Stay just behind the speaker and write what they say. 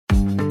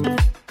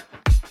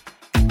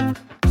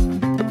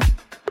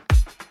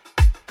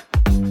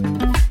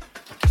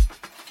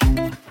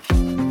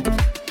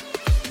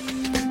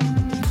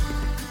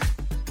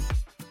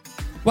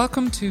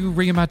Welcome to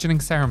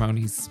Reimagining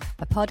Ceremonies,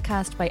 a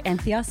podcast by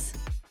Entheos.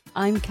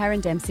 I'm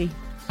Karen Dempsey.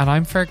 and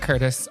I'm Fer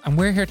Curtis, and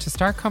we're here to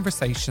start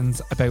conversations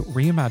about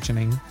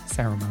reimagining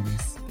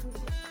ceremonies.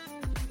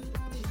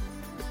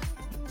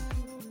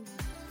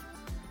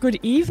 Good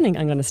evening,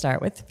 I'm going to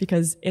start with,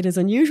 because it is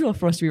unusual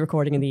for us to be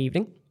recording in the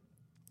evening.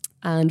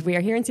 And we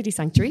are here in City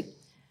Sanctuary.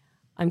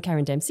 I'm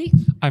Karen Dempsey.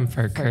 I'm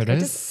Fer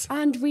Curtis.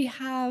 And we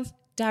have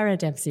Daire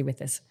Dempsey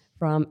with us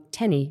from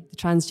TENI, the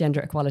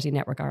Transgender Equality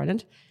Network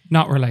Ireland.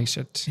 Not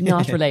related.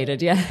 Not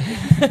related, yeah.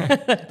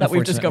 That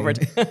we've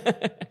discovered.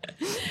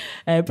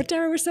 But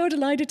Daire, we're so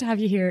delighted to have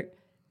you here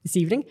this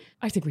evening.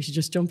 I think we should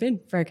just jump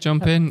in.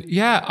 Jump in.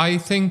 Yeah, I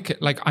think,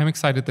 I'm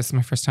excited. This is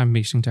my first time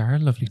meeting Daire.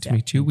 Lovely to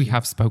meet you. We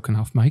have spoken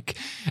off mic.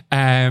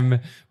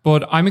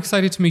 But I'm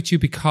excited to meet you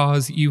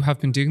because you have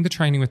been doing the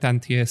training with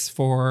Entheos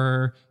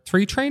for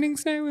 3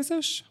 trainings now, is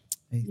it?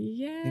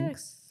 Yeah.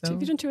 So.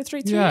 You've done 2 or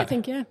 3, I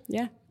think,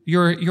 yeah.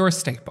 You're a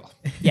staple.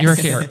 Yes. You're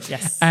here.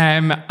 Yes.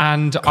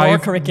 And Core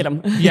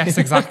curriculum. Yes,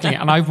 exactly.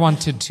 And I've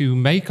wanted to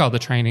make all the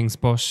trainings,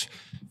 but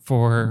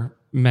for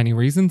many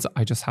reasons,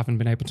 I just haven't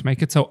been able to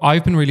make it. So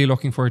I've been really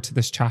looking forward to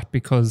this chat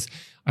because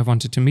I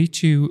wanted to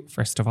meet you,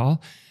 first of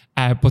all.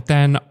 But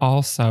then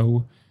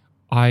also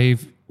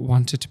I've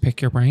wanted to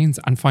pick your brains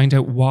and find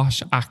out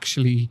what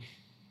actually,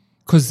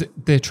 because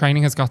the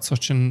training has got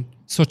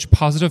such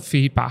positive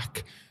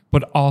feedback,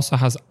 but also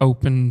has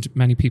opened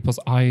many people's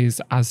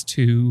eyes as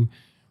to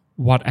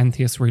what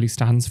Entheos really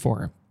stands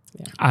for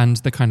and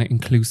the kind of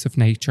inclusive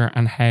nature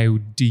and how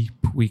deep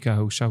we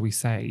go, shall we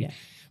say. Yeah.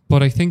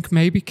 But I think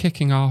maybe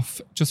kicking off,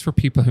 just for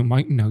people who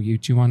might know you,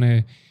 do you want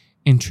to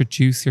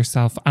introduce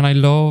yourself? And I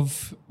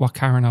love what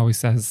Karen always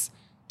says,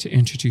 to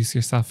introduce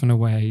yourself in a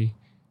way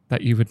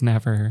that you would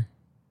never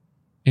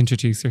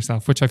introduce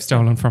yourself, which I've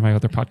stolen from my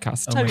other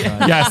podcast. Oh my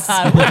God. Yes.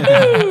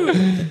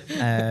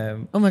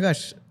 Oh my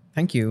gosh.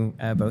 Thank you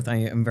both. I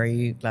am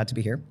very glad to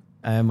be here.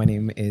 My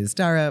name is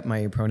Daire.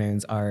 My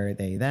pronouns are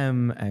they,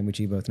 them,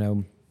 which you both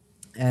know.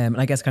 And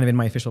I guess kind of in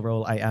my official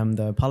role, I am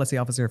the policy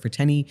officer for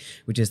TENI,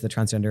 which is the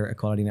Transgender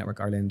Equality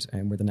Network Ireland,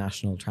 and we're the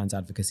national trans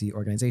advocacy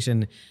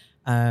organisation.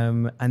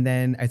 And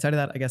then outside of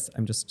that, I guess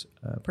I'm just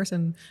a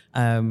person,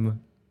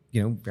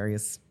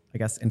 various,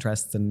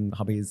 interests and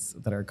hobbies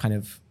that are kind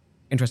of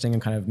interesting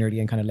and kind of nerdy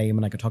and kind of lame,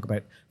 and I could talk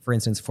about, for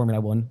instance, Formula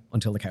 1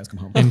 until the cows come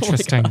home.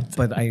 Interesting.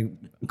 But I'm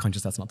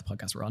conscious that's not the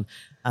podcast we're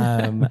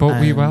on.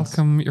 But we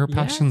welcome your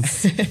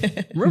passions.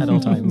 At all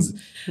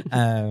times.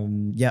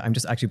 I'm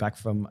just actually back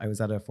from, I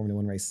was at a Formula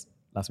 1 race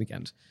last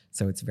weekend,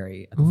 so it's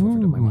very at the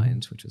forefront of my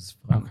mind, which was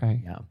fun.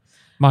 Okay. Yeah.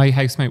 My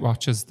housemate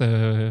watches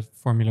the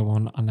Formula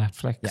 1 on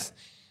Netflix,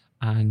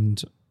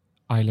 and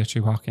I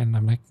literally walk in and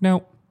I'm like,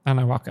 no, and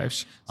I walk out.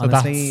 So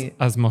honestly, that's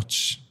as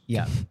much.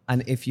 Yeah.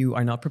 And if you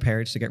are not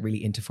prepared to get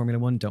really into Formula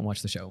 1, don't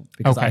watch the show,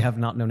 because I have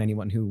not known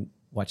anyone who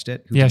watched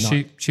it who did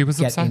not she was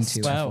get obsessed.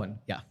 into Wow. F1.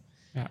 Yeah.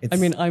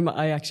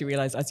 I actually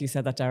realised as you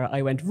said that, Daire,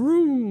 I went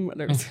vroom.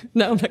 And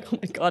now I'm like, oh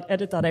my God,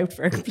 edit that out,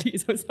 Fer,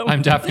 please.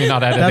 I'm definitely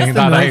not editing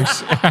that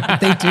out.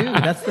 They do.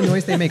 That's the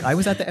noise they make. I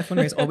was at the F1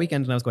 race all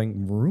weekend and I was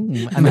going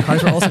vroom, and the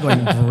cars were also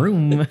going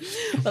vroom.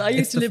 Well, I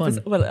used to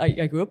live.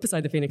 I grew up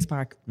beside the Phoenix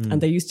Park,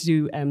 and they used to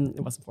do. It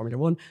wasn't Formula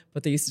 1,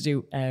 but they used to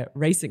do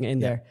racing in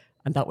there,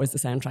 and that was the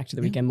soundtrack to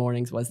the weekend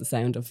mornings. Was the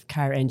sound of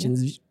car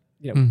engines.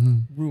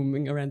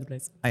 Rooming around the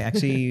place. I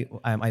actually,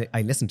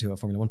 I listened to a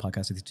Formula 1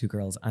 podcast with these 2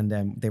 girls,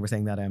 and they were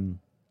saying that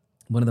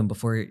one of them,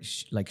 before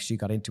she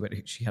got into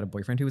it, she had a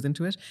boyfriend who was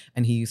into it,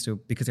 and he used to,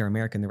 because they're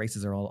American, the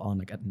races are all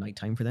on at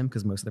nighttime for them,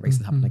 because most of the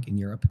races happen in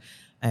Europe.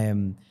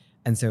 And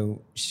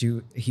so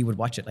he would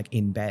watch it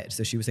in bed.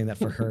 So she was saying that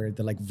for her,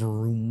 the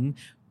vroom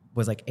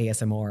was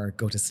ASMR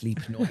go to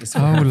sleep noise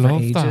for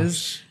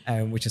ages,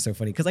 which is so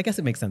funny, because I guess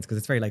it makes sense, because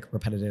it's very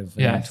repetitive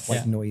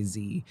and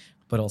noisy,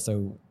 but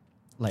also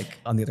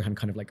on the other hand,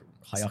 kind of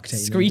high octane,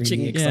 screeching,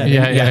 really exciting.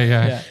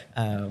 Yeah.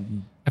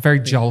 A very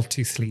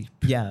jolty sleep.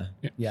 Yeah.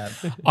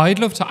 I'd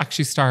love to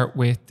actually start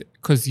with,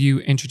 because you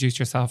introduced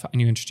yourself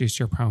and you introduced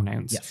your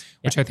pronouns,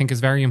 which I think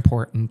is very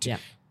important. Yeah.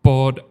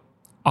 But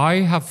I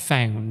have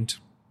found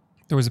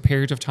there was a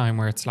period of time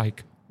where it's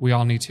we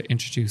all need to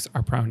introduce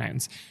our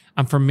pronouns.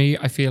 And for me,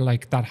 I feel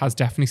like that has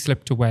definitely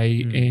slipped away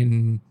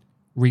in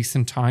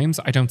recent times.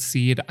 I don't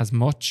see it as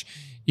much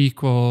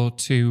equal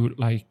to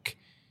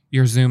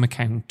your Zoom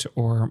account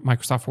or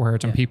Microsoft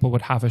Word, and people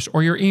would have it,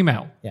 or your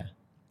email. Yeah.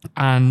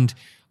 And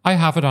I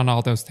have it on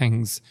all those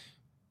things.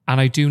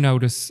 And I do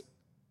notice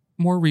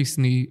more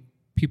recently,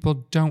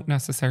 people don't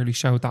necessarily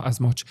show that as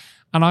much.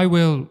 And I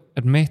will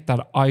admit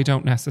that I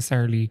don't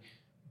necessarily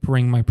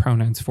bring my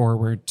pronouns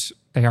forward.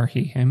 They are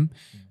he, him,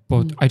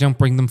 but I don't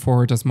bring them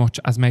forward as much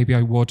as maybe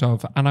I would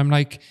have. And I'm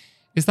like,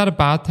 is that a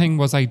bad thing?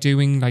 Was I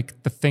doing the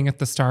thing at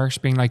the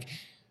start, being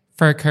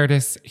Fer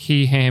Curtis,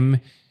 he, him,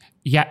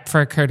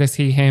 Fer Curtis,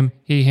 he, him,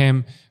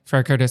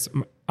 Fer Curtis,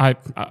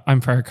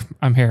 I'm Ferg,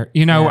 I'm here,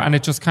 and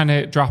it just kind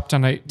of dropped.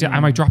 And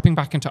am I dropping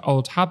back into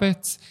old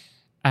habits?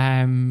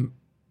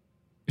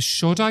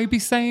 Should I be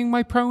saying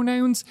my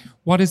pronouns?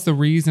 What is the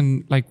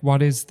reason?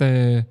 What is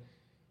the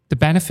the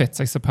benefits,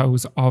 I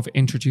suppose, of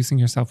introducing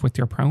yourself with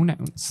your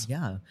pronouns.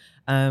 Yeah.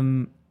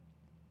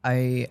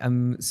 I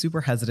am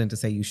super hesitant to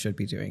say you should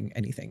be doing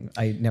anything.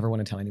 I never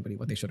want to tell anybody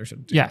what they should or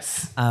shouldn't do.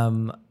 Yes.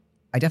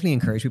 I definitely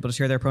encourage people to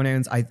share their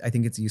pronouns. I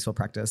think it's a useful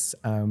practice.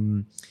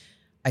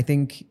 I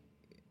think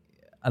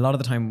a lot of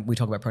the time we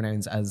talk about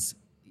pronouns as,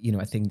 you know,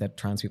 a thing that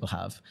trans people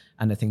have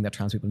and a thing that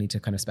trans people need to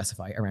kind of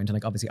specify around. And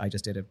like, obviously I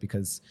just did it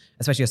because,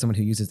 especially as someone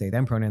who uses they,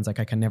 them pronouns, like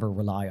I can never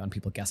rely on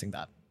people guessing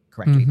that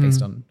correctly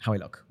based on how I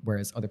look.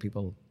 Whereas other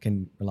people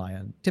can rely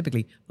on,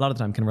 typically a lot of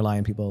the time can rely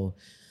on people,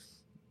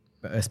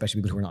 especially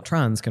people who are not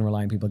trans, can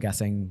rely on people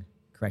guessing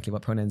correctly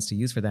what pronouns to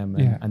use for them,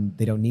 and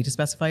they don't need to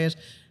specify it.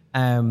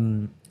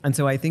 And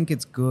so I think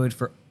it's good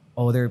for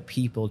other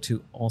people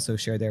to also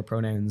share their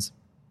pronouns,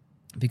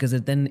 because I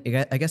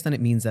guess then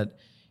it means that,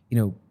 you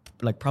know,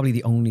 like probably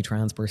the only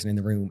trans person in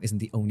the room isn't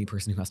the only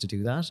person who has to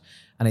do that.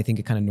 And I think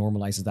it kind of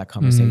normalizes that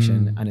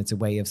conversation, and it's a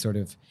way of sort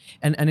of,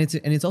 and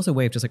it's also a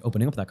way of just like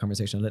opening up that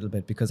conversation a little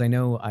bit, because I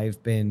know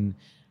I've been,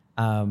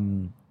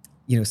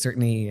 you know,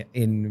 certainly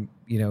in,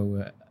 you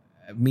know,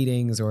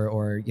 meetings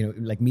or you know,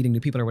 like meeting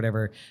new people or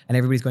whatever, and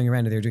everybody's going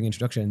around and they're doing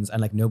introductions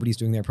and like nobody's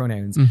doing their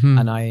pronouns,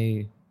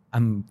 and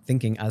I'm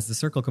thinking as the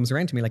circle comes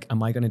around to me, like,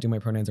 am I going to do my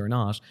pronouns or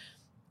not?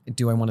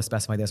 Do I want to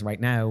specify this right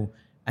now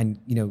and,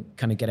 you know,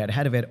 kind of get out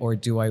ahead of it, or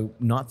do I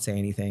not say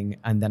anything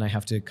and then I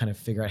have to kind of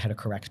figure out how to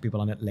correct people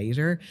on it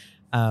later?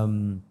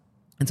 And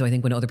so I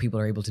think when other people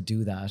are able to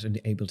do that and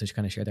able to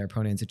kind of share their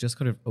pronouns, it just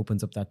kind of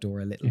opens up that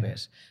door a little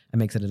bit and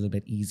makes it a little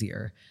bit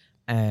easier.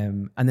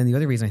 And then the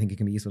other reason I think it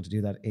can be useful to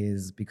do that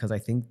is because I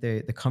think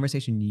the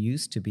conversation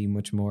used to be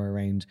much more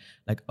around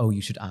like, oh,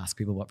 you should ask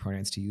people what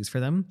pronouns to use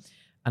for them.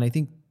 And I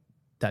think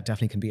that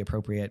definitely can be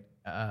appropriate,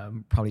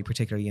 probably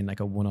particularly in like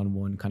a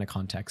one-on-one kind of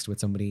context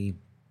with somebody,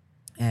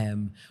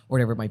 or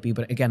whatever it might be.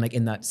 But again, like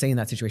in that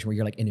situation where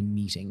you're like in a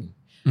meeting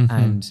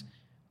and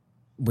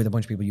with a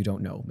bunch of people you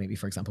don't know, maybe,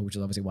 for example, which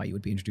is obviously why you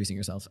would be introducing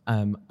yourself.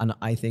 And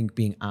I think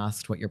being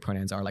asked what your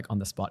pronouns are like on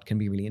the spot can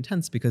be really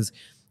intense, because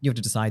you have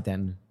to decide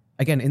then,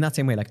 again, in that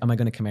same way, like, am I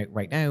going to come out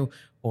right now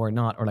or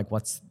not? Or like,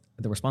 what's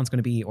the response going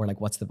to be? Or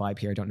like, what's the vibe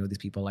here? I don't know these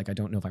people. Like, I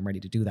don't know if I'm ready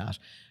to do that.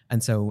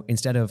 And so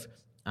instead of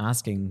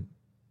asking,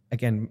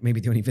 again, maybe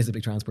the only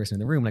visibly trans person in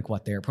the room, like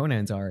what their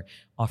pronouns are,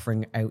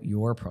 offering out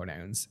your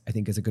pronouns, I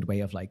think is a good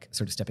way of like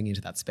sort of stepping into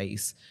that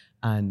space.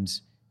 And,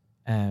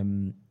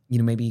 you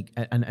know, maybe,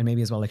 and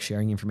maybe as well, like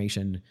sharing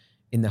information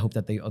in the hope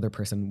that the other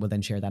person will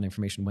then share that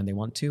information when they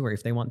want to, or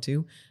if they want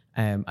to.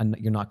 And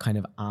you're not kind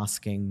of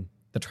asking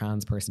the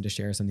trans person to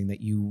share something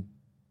that you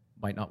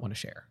might not want to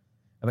share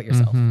about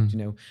yourself, you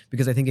know?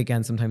 Because I think,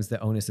 again, sometimes the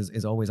onus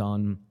is always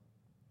on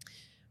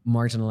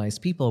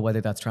marginalized people,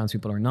 whether that's trans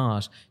people or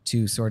not,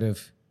 to sort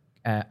of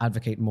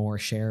advocate more,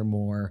 share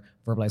more,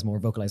 verbalize more,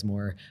 vocalize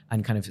more,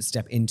 and kind of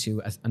step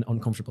into an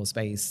uncomfortable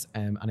space.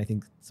 And I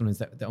think sometimes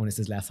the onus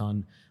is less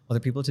on other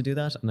people to do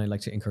that. And I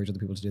like to encourage other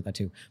people to do that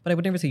too. But I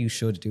would never say you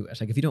should do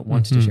it. Like, if you don't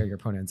want to share your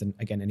pronouns, and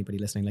again, anybody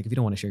listening, like if you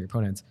don't want to share your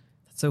pronouns,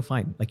 that's so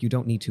fine. Like, you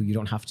don't need to, you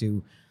don't have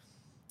to.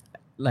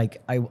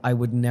 Like, I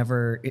would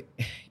never,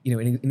 you know,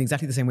 in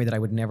exactly the same way that I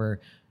would never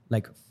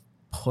like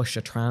push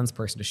a trans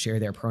person to share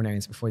their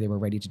pronouns before they were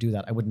ready to do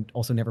that, I wouldn't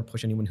also never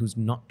push anyone who's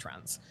not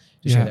trans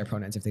to share their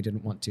pronouns if they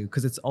didn't want to,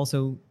 because it's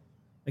also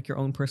like your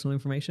own personal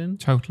information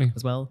totally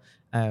as well.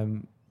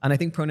 And I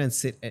think pronouns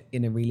sit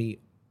in a really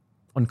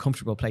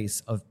uncomfortable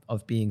place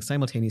of being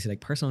simultaneously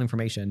like personal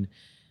information,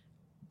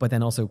 but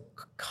then also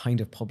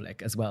kind of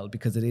public as well,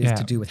 because it is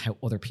to do with how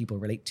other people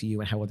relate to you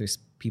and how other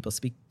people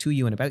speak to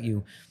you and about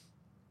you.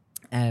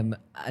 And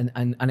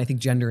I think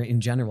gender in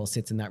general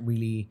sits in that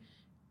really,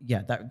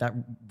 that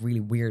really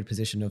weird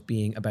position of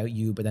being about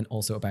you, but then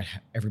also about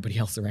everybody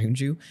else around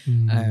you.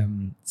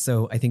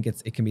 So I think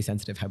it can be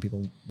sensitive how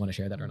people want to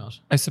share that or not.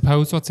 I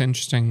suppose what's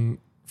interesting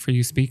for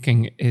you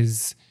speaking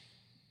is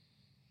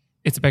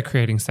it's about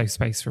creating safe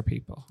space for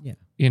people. Yeah.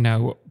 You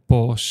know,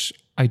 but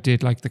I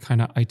did like the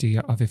kind of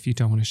idea of, if you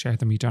don't want to share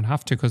them, you don't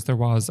have to, because there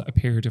was a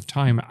period of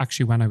time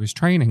actually when I was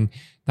training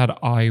that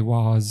I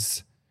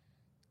was,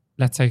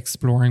 let's say,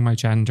 exploring my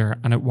gender,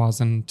 and it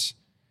wasn't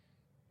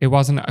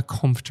a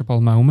comfortable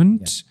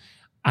moment.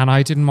 And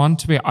I didn't want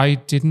to be, I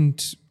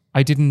didn't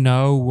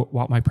know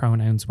what my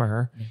pronouns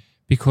were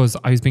because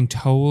I was being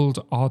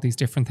told all these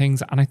different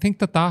things. And I think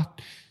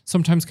that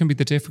sometimes can be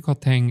the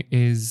difficult thing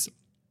is,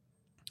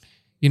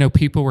 you know,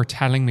 people were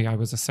telling me I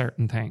was a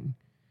certain thing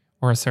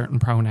or a certain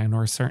pronoun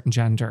or a certain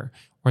gender,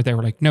 or they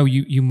were like, no,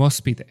 you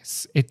must be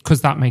this,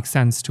 because that makes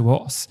sense to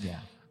us. Yeah.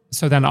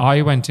 So then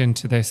I went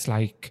into this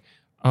like,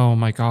 oh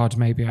my God,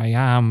 maybe I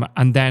am.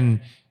 And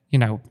then, you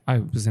know, I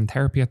was in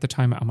therapy at the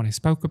time, and when I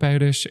spoke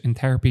about it in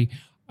therapy,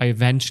 I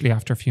eventually,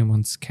 after a few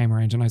months, came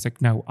around and I was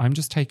like, no, I'm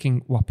just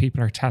taking what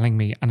people are telling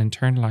me and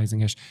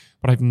internalizing it,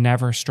 but I've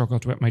never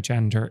struggled with my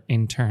gender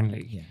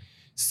internally. Yeah.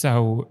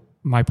 So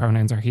my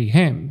pronouns are he,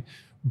 him.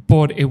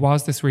 But it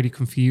was this really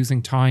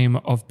confusing time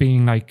of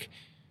being like,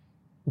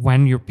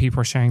 when your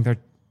people are sharing their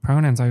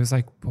pronouns, I was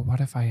like, but what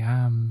if I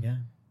am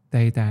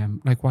they,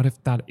 them? Like, what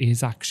if that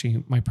is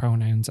actually my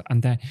pronouns?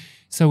 And then,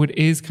 so it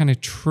is kind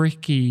of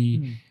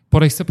tricky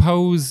But I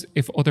suppose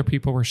if other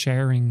people were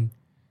sharing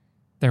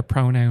their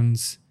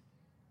pronouns,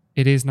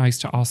 it is nice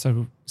to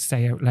also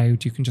say out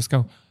loud. You can just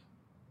go,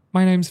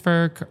 my name's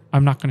Ferg.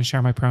 I'm not going to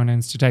share my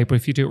pronouns today. But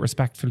if you do it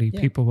respectfully,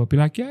 people will be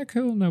like, yeah,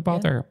 cool, no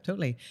bother. Yeah,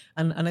 totally.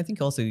 And I think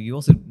also, you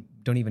also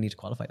don't even need to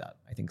qualify that.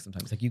 I think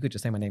sometimes, like, you could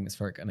just say my name is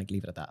Ferg and like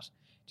leave it at that.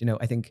 Do you know,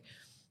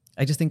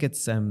 I just think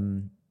it's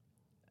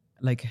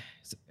like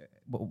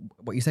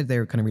what you said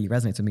there kind of really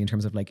resonates with me in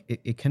terms of like,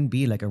 it can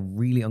be like a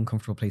really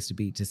uncomfortable place to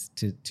be,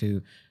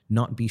 to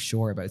not be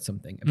sure about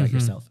something about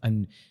yourself,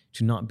 and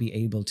to not be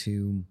able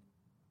to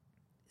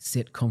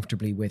sit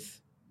comfortably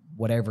with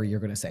whatever you're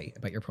going to say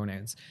about your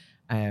pronouns.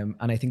 And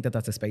I think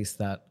that's a space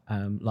that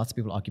lots of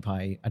people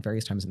occupy at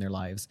various times in their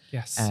lives.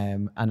 Yes.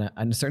 And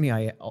certainly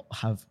I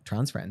have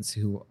trans friends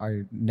who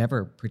are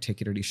never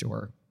particularly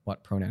sure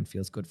what pronoun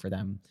feels good for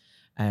them.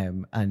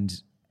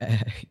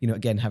 You know,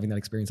 again, having that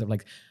experience of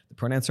like the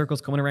pronoun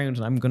circle's coming around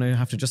and I'm going to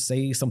have to just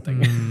say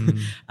something.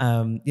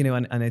 You know,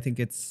 and I think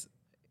it's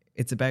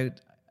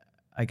about,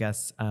 I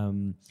guess,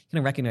 kind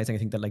of recognizing, I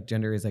think, that like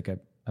gender is like a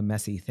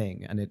messy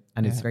thing, and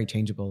it's very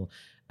changeable,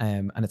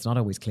 and it's not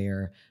always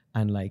clear,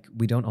 and like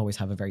we don't always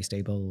have a very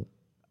stable,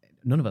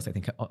 none of us, I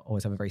think,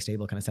 always have a very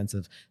stable kind of sense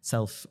of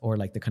self, or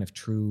like the kind of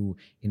true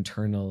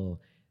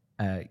internal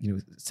you know,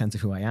 sense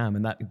of who I am,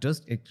 and that it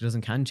does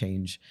and can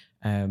change.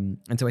 And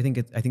so I think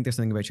there's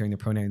something about sharing the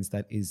pronouns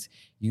that is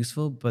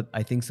useful, but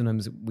I think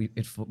sometimes we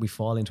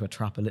fall into a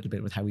trap a little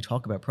bit with how we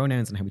talk about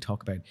pronouns and how we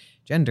talk about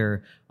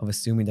gender, of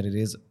assuming that it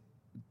is,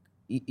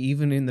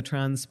 even in the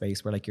trans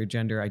space where like your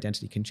gender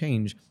identity can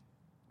change,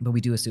 but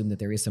we do assume that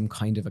there is some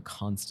kind of a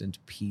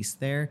constant piece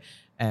there,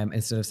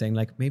 instead of saying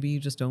like, maybe you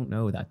just don't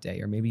know that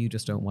day, or maybe you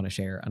just don't want to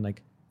share, and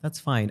like, that's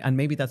fine. And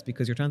maybe that's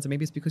because you're trans, and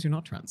maybe it's because you're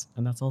not trans,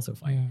 and that's also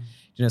fine. Yeah.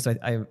 You know, so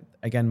I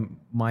again,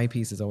 my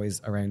piece is always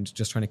around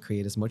just trying to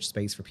create as much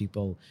space for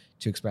people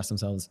to express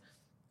themselves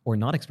or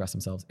not express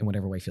themselves in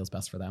whatever way feels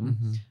best for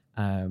them.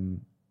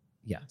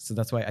 Yeah, so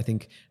that's why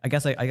I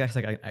guess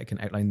I can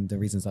outline the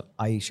reasons that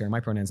I share my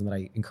pronouns and that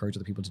I encourage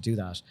other people to do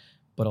that,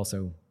 but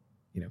also,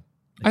 you know,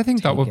 like, I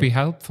think that would be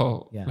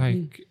helpful. Yeah.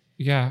 Like,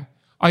 yeah.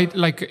 I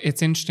like,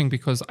 it's interesting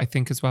because I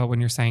think as well, when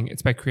you're saying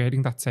it's about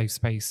creating that safe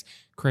space,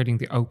 creating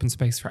the open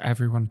space for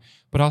everyone,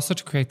 but also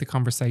to create the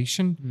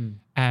conversation.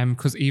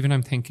 Because even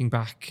I'm thinking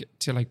back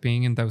to like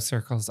being in those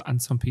circles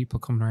and some people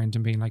coming around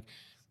and being like,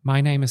 my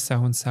name is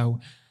so-and-so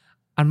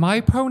and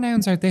my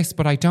pronouns are this,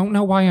 but I don't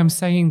know why I'm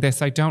saying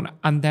this.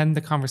 And then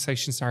the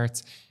conversation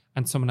starts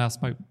and someone else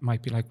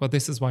might be like, well,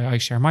 this is why I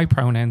share my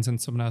pronouns,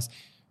 and someone else,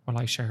 well,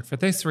 I share it for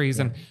this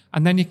reason. Yeah.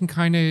 And then you can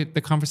kind of,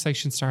 the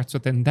conversation starts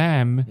within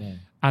them. Yeah.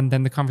 And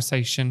then the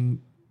conversation,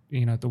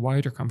 you know, the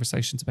wider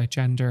conversations about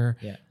gender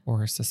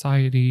or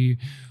society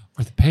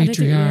or the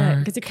patriarch.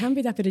 Because it can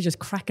be that bit of just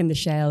cracking the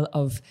shell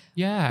of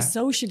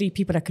socially,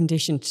 people are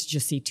conditioned to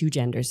just see two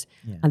genders,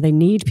 and they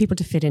need people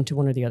to fit into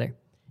one or the other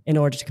in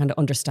order to kind of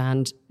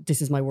understand,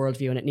 this is my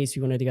worldview and it needs to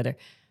be one or the other.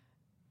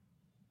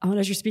 And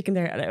as you're speaking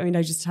there, I mean,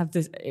 I just have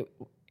this,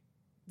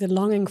 the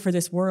longing for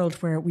this world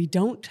where we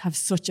don't have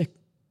such a,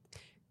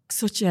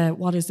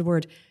 what is the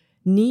word,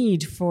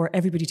 need for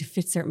everybody to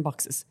fit certain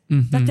boxes.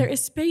 That there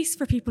is space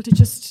for people to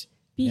just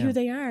be who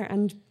they are,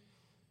 and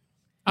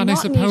not I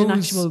suppose need an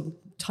actual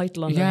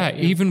title on that.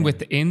 Even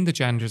within the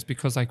genders,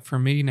 because like for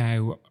me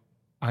now,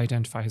 I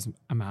identify as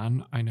a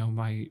man. I know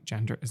my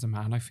gender is a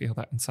man. I feel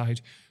that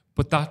inside.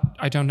 But that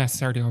I don't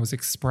necessarily always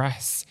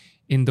express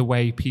in the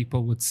way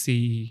people would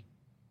see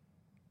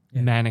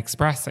men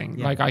expressing.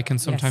 Like I can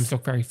sometimes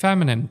look very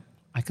feminine.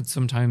 I could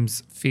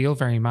sometimes feel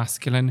very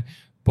masculine.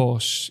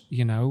 But,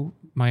 you know,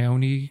 my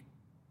only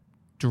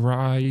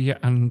dry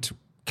and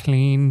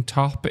clean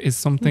top is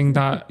something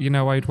that, you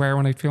know, I'd wear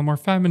when I feel more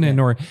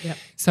feminine.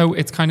 So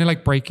it's kind of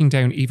like breaking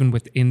down even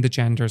within the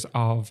genders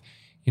of,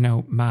 you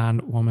know,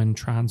 man, woman,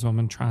 trans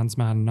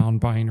man,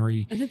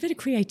 non-binary. And a bit of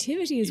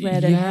creativity as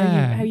well, and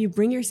how you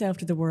bring yourself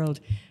to the world.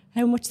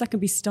 How much that can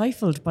be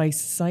stifled by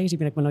society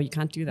being like, well, no, you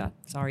can't do that.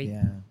 Sorry.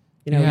 Yeah.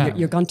 You know,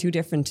 you're gone too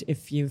different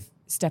if you've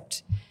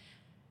stepped.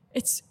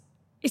 It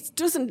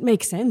doesn't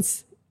make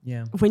sense.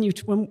 Yeah. When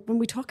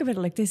we talk about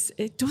it like this,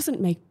 it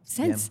doesn't make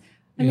sense.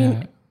 I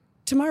mean,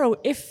 tomorrow,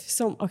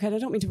 if I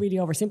don't mean to really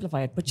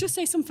oversimplify it, but just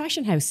say some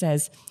fashion house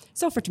says,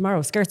 so for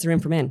tomorrow, skirts are in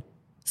for men.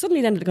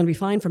 Suddenly then it's going to be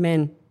fine for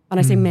men, and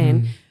I say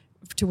men,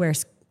 to wear,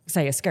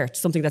 say, a skirt,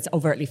 something that's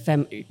overtly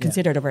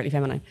considered overtly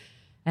feminine.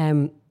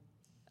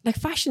 Like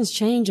fashions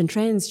change and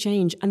trends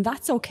change, and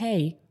that's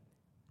okay,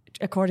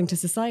 according to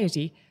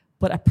society,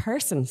 but a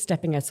person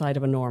stepping outside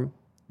of a norm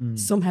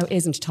somehow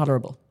isn't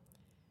tolerable.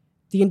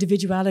 The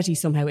individuality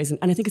somehow isn't.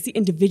 And I think it's the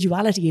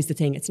individuality is the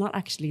thing. It's not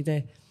actually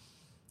the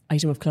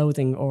item of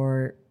clothing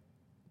or...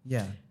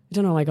 I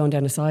don't know, am I going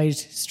down a side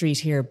street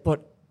here?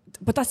 But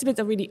that's the bit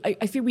that really...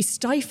 I feel we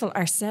stifle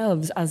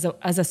ourselves as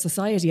a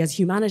society, as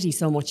humanity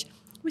so much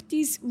with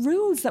these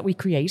rules that we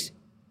create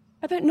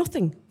about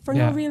nothing for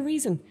no real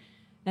reason.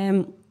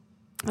 And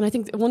I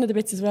think one of the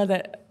bits as well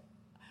that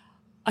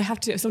I have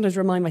to sometimes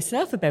remind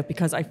myself about,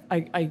 because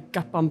I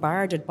got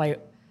bombarded by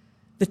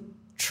the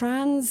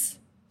trans...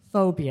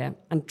 phobia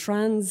and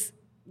trans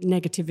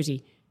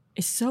negativity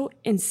is so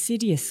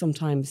insidious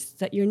sometimes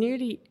that you're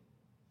nearly,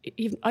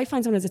 even I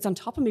find sometimes it's on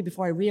top of me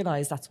before I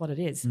realize that's what it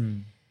is.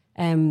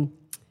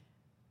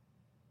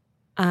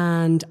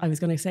 And I was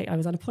going to say, I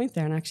was on a point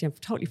there and actually I'm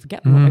totally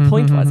forgetting what my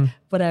point was.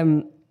 But,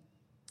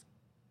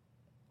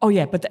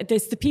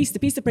 the piece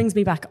that brings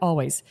me back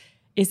always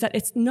is that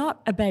it's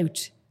not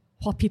about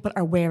what people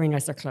are wearing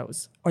as their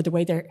clothes or the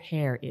way their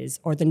hair is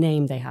or the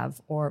name they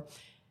have, or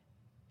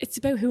it's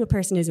about who a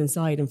person is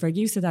inside. And for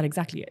use of that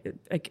exactly,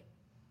 like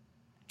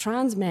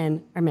trans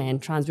men are men,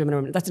 trans women are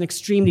women. That's an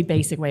extremely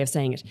basic way of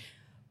saying it.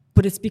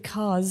 But it's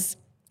because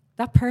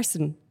that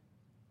person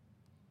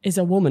is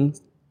a woman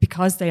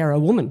because they are a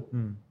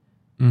woman.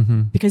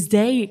 Because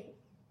they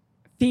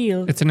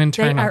feel it's an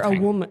internal they are thing.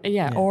 A woman,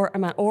 or a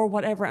man, or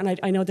whatever. And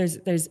I know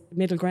there's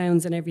middle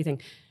grounds and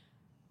everything.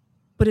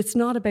 But it's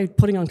not about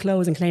putting on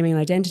clothes and claiming an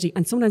identity.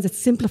 And sometimes it's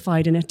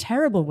simplified in a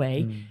terrible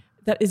way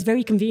that is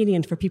very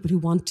convenient for people who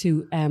want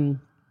to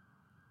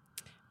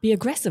be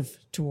aggressive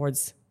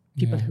towards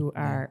people who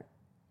are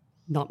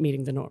not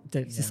meeting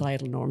the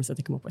societal norms that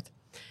they come up with.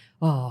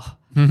 Oh,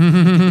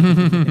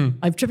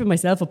 I'm tripping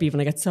myself up even.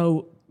 I get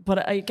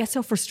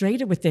so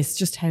frustrated with this,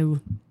 just how.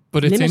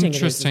 But it's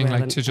interesting,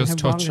 like to just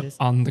touch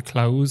on the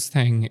clothes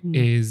thing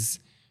is,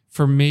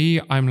 for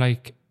me, I'm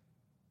like,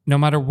 no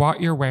matter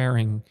what you're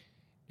wearing,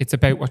 it's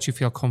about what you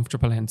feel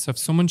comfortable in. So if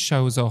someone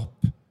shows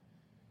up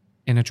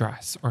in a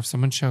dress, or if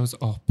someone shows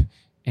up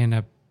in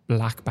a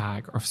black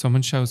bag, or if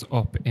someone shows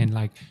up in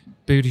like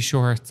booty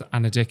shorts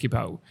and a dicky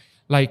bow,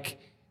 like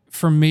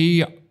for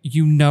me,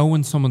 you know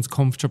when someone's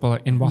comfortable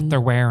in what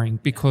they're wearing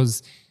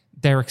because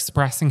they're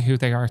expressing who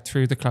they are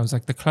through the clothes.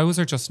 Like the clothes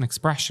are just an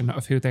expression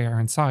of who they are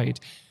inside.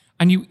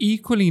 And you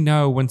equally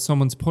know when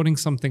someone's putting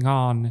something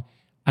on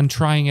and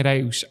trying it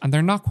out and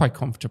they're not quite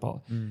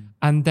comfortable.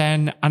 And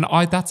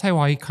that's how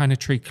I kind of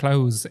treat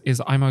clothes is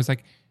I'm always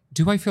like,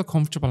 do I feel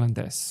comfortable in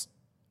this?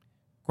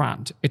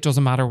 Grand. It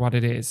doesn't matter what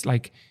it is.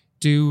 Like,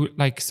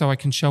 so I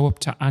can show up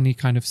to any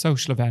kind of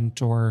social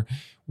event or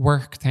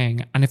work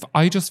thing. And if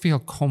I just feel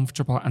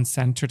comfortable and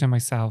centered in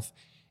myself,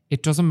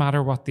 it doesn't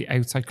matter what the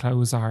outside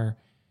clothes are.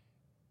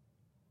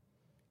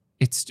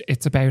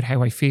 It's about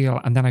how I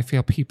feel. And then I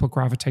feel people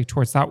gravitate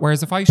towards that.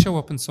 Whereas if I show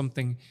up in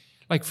something,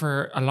 like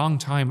for a long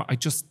time, I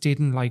just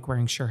didn't like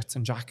wearing shirts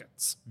and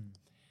jackets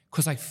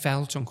because I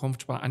felt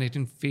uncomfortable and I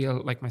didn't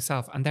feel like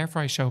myself. And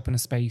therefore I show up in a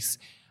space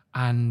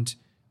and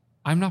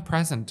I'm not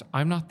present.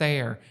 I'm not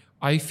there.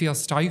 I feel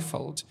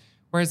stifled.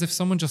 Whereas if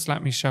someone just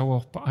let me show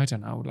up, I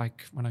don't know,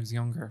 like when I was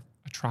younger,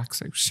 a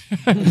tracksuit,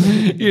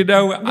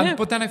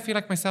 but then I feel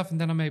like myself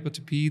and then I'm able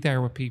to be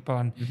there with people.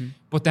 And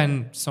but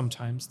then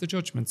sometimes the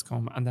judgments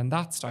come and then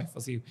that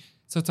stifles you.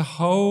 So it's a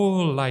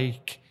whole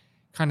like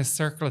kind of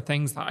circle of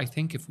things that I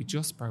think if we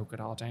just broke it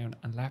all down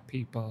and let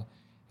people,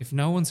 if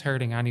no one's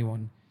hurting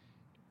anyone,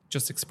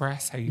 just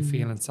express how you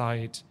feel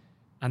inside.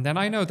 And then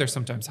I know there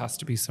sometimes has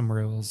to be some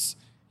rules,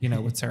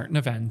 with certain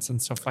events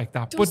and stuff like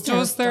that.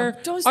 Does there?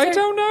 I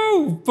don't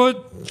know.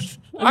 But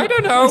I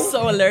don't know. I'm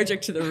so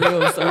allergic to the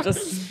rules. I'm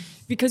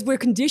just because we're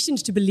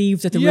conditioned to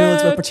believe that the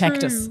rules will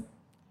protect us.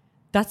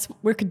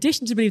 We're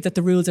conditioned to believe that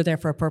the rules are there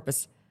for a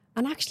purpose.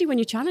 And actually, when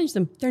you challenge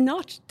them, they're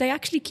not. They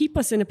actually keep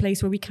us in a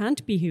place where we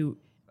can't be who.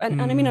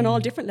 And I mean on all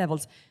different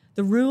levels.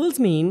 The rules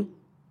mean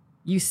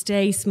you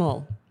stay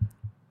small.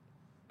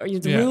 Or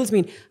rules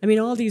mean,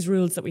 all these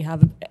rules that we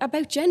have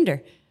about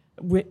gender.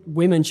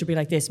 Women should be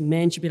like this,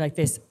 men should be like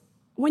this.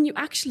 When you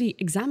actually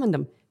examine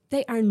them,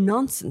 they are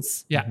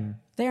nonsense. Yeah.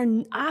 They are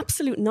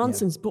absolute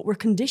nonsense, but we're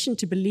conditioned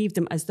to believe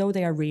them as though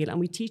they are real. And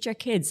we teach our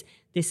kids,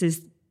 these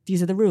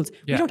are the rules.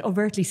 Yeah. We don't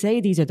overtly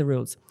say these are the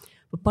rules.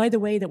 But by the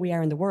way that we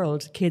are in the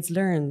world, kids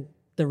learn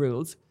the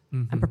rules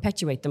and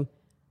perpetuate them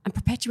and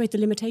perpetuate the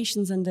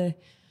limitations and the...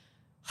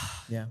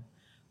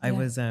 I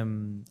was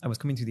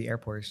coming through the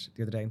airport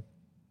the other day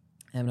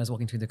and I was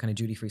walking through the kind of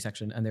duty-free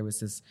section and there was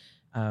this...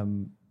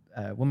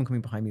 woman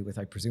coming behind me with,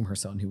 I presume, her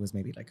son, who was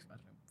maybe like, I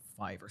don't know,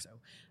 5 or so.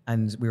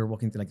 And we were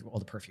walking through like all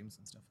the perfumes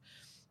and stuff.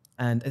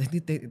 And I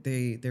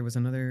think there was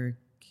another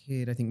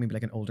kid, I think maybe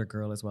like an older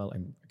girl as well.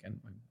 I'm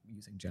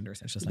using gender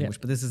essentialist language,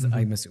 but this is,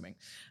 I'm assuming.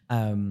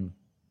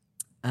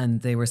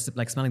 And they were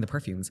like smelling the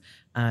perfumes.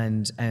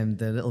 And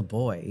the little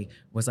boy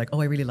was like,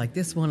 oh, I really like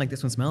this one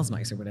smells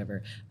nice or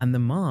whatever. And the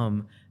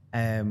mom,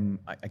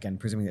 again,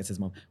 presuming it's his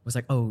mom, was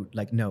like, oh,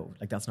 like, no,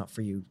 like that's not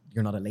for you.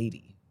 You're not a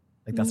lady.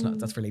 Like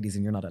that's for ladies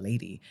and you're not a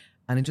lady.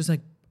 And it just like,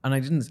 and I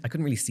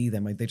couldn't really see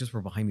them. Like they just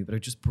were behind me, but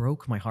it just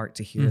broke my heart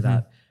to hear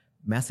that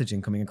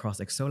messaging coming across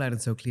like so loud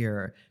and so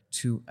clear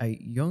to a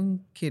young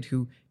kid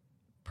who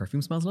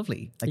perfume smells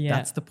lovely. Like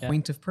that's the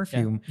point of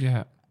perfume.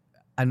 Yeah.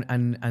 And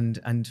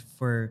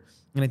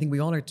I think we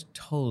all are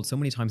told so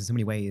many times in so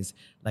many ways,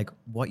 like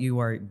what you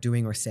are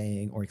doing or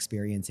saying or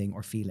experiencing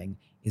or feeling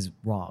is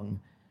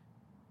wrong.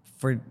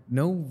 For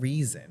no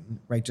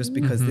reason, right? Just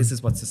because this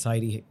is what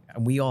society,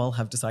 and we all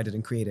have decided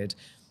and created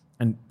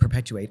and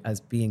perpetuate as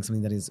being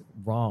something that is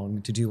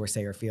wrong to do or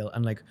say or feel.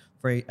 And like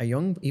for a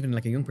young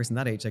person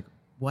that age, like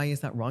why is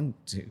that wrong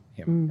to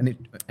him?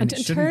 And to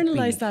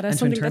internalize that as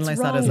something that's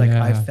wrong.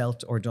 I've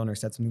felt or done or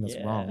said something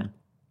that's wrong.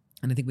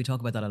 And I think we talk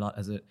about that a lot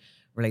as it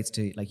relates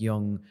to like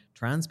young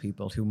trans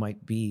people who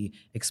might be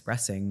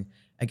expressing,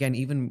 again,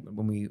 even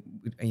when we,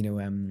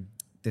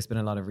 there's been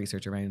a lot of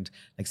research around,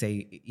 like,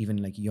 say,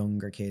 even like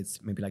younger kids,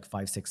 maybe like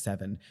 5, 6,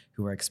 7,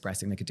 who are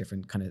expressing like a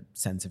different kind of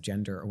sense of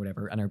gender or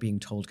whatever, and are being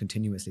told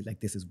continuously, like,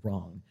 this is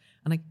wrong.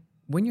 And like,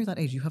 when you're that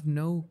age, you have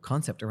no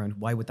concept around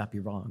why would that be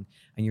wrong.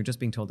 And you're just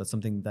being told that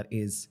something that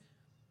is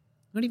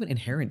not even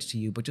inherent to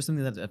you, but just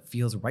something that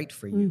feels right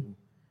for you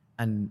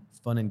and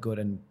fun and good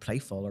and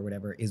playful or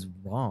whatever is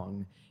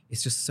wrong.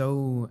 It's just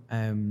so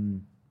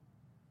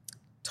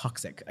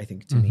toxic, I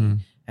think, to me.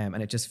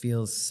 And it just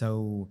feels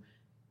so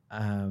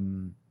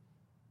kind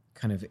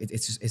of,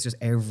 it's just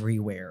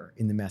everywhere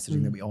in the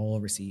messaging that we all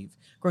receive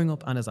growing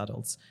up and as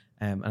adults.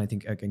 And I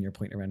think, again, your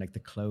point around like the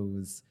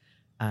clothes,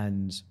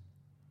 and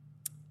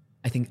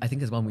I think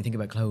as well, when we think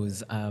about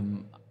clothes,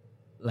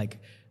 like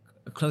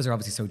clothes are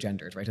obviously so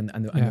gendered, right?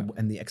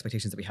 And the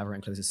expectations that we have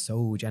around clothes is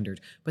so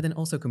gendered, but then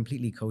also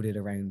completely coded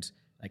around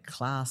like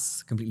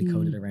class, completely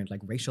coded around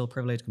like racial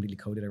privilege, completely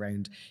coded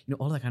around,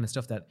 all that kind of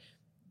stuff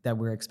that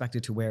we're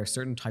expected to wear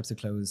certain types of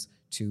clothes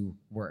to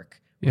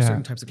work, or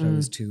certain types of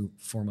clothes to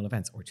formal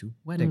events or to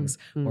weddings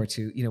or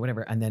to,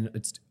 whatever. And then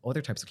it's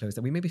other types of clothes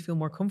that we maybe feel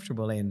more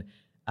comfortable in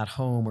at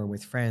home or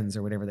with friends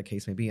or whatever the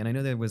case may be. And I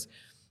know there was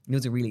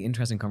a really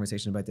interesting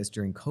conversation about this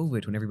during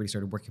COVID when everybody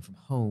started working from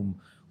home,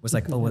 was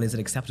like, oh, well, is it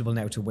acceptable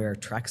now to wear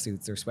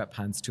tracksuits or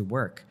sweatpants to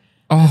work?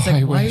 Oh, it's like,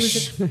 I why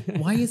wish.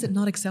 why is it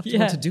not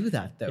acceptable to do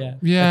that though?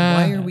 Yeah.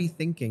 Like, why are we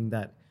thinking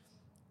that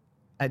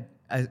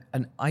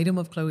an item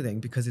of clothing,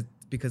 because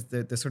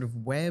the sort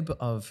of web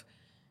of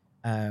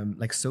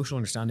like social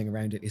understanding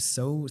around it is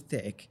so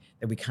thick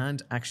that we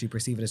can't actually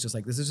perceive it as just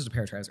like, this is just a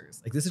pair of trousers.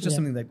 Like, this is just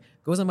something that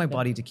goes on my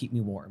body to keep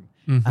me warm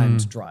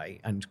and dry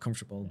and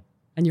comfortable.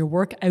 And your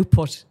work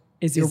output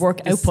is your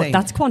work output. same.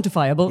 That's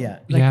quantifiable. Yeah.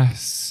 Like,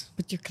 Yes.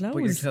 But your clothes.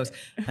 But your clothes.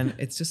 And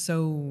it's just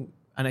so,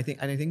 and I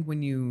think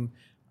when you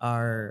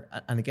are,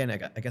 and again,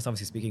 I guess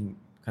obviously speaking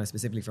kind of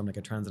specifically from like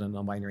a trans and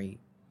non-binary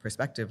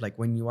perspective, like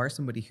when you are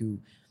somebody who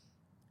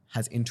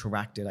has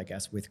interacted, I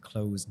guess, with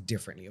clothes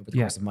differently over the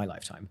course of my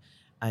lifetime,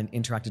 and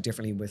interacted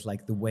differently with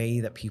like the way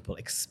that people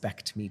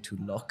expect me to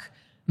look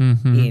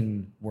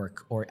in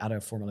work or at a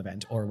formal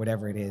event or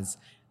whatever it is,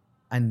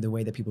 and the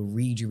way that people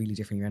read you really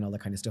differently and all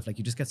that kind of stuff, like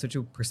you just get such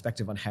a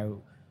perspective on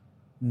how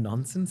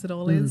nonsense it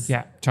all is.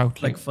 Yeah,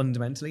 totally. Like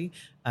fundamentally.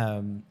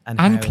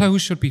 And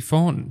clothes should be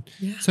fun.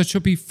 Yeah. So it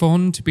should be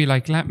fun to be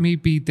like, let me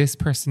be this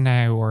person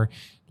now, or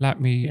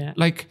let me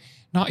like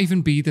not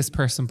even be this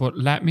person, but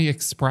let me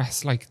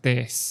express like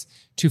this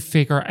to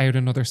figure out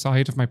another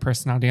side of my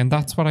personality. And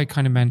that's what I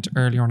kind of meant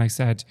earlier when I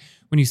said,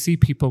 when you see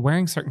people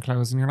wearing certain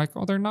clothes and you're like,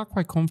 oh, they're not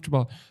quite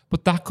comfortable,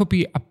 but that could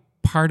be a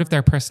part of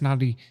their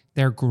personality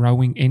they're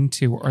growing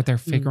into or they're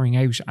figuring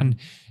out. And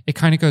it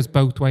kind of goes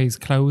both ways.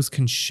 Clothes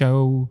can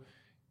show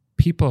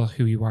people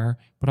who you are,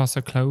 but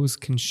also clothes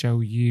can show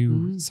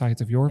you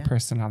sides of your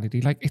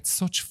personality. Like, it's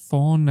such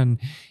fun. And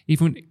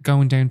even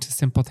going down to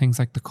simple things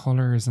like the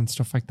colors and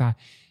stuff like that,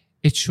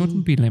 it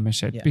shouldn't be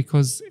limited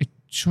because it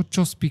should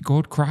just be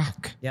good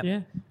crack.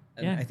 And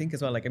I think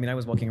as well, like, I mean, I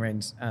was walking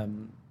around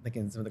like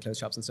in some of the clothes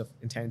shops and stuff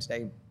in town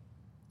today,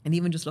 and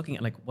even just looking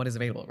at like what is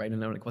available, right? And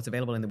like what's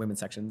available in the women's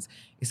sections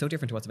is so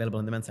different to what's available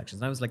in the men's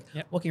sections. And I was like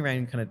walking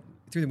around kind of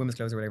through the women's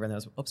clothes or whatever, and I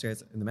was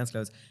upstairs in the men's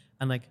clothes.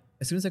 And like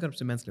as soon as I got up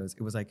to men's clothes,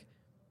 it was like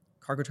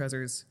cargo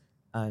trousers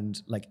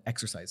and like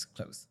exercise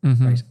clothes,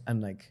 right?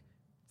 And like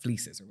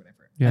fleeces or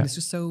whatever. And it's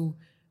just so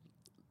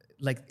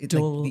like it's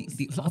like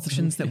the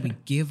options that we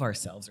give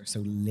ourselves are so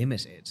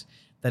limited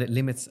that it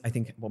limits, I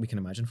think, what we can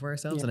imagine for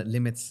ourselves, and it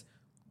limits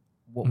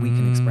what we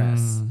can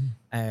express.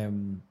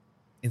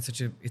 In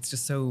such a, it's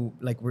just so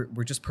like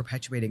we're just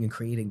perpetuating and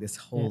creating this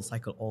whole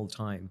cycle all the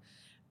time.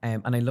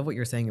 And I love what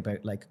you're saying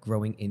about like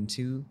growing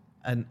into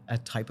a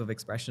type of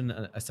expression,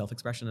 a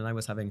self-expression. And I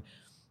was having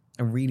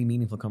a really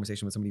meaningful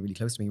conversation with somebody really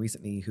close to me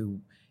recently who,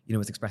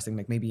 was expressing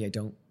like, maybe I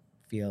don't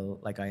feel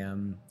like I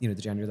am, the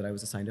gender that I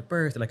was assigned at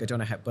birth, or like I don't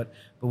know how, but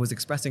was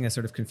expressing a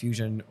sort of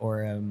confusion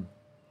or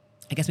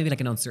I guess maybe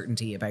like an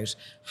uncertainty about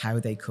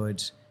how they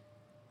could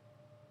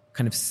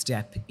kind of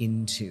step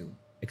into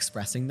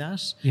expressing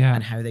that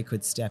and how they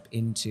could step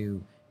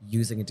into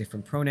using a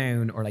different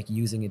pronoun or like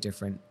using a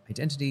different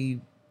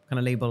identity kind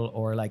of label,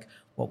 or like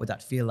what would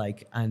that feel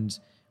like, and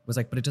was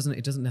like, but it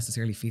doesn't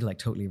necessarily feel like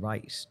totally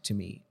right to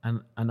me.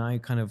 And I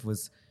kind of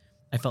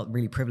I felt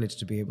really privileged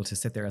to be able to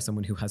sit there as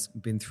someone who has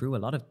been through a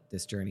lot of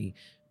this journey.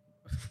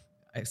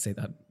 I say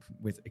that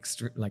with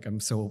like I'm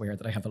so aware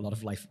that I have a lot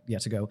of life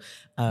yet to go,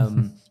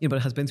 but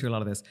it has been through a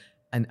lot of this.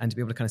 And to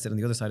be able to kind of sit on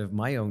the other side of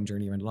my own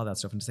journey around a lot of that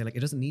stuff and to say, like, it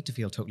doesn't need to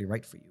feel totally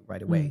right for you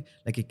right away.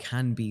 Like, it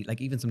can be,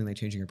 like, even something like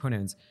changing your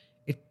pronouns,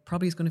 it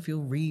probably is going to feel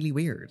really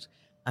weird.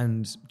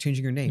 And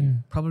changing your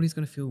name probably is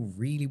going to feel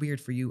really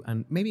weird for you.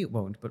 And maybe it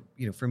won't, but,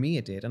 for me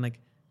it did. And, like,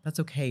 that's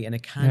okay. And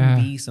it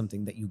can be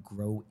something that you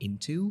grow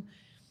into.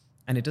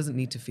 And it doesn't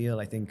need to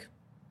feel, I think,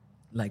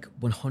 like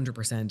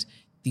 100%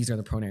 these are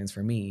the pronouns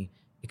for me.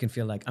 It can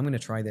feel like, I'm going to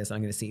try this and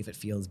I'm going to see if it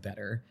feels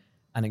better.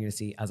 And I'm going to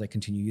see, as I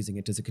continue using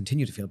it, does it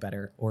continue to feel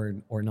better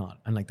or not?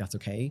 And like, that's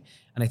okay.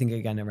 And I think,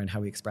 again, around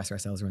how we express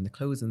ourselves around the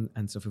clothes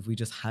and stuff, if we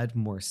just had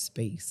more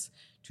space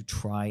to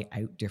try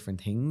out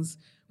different things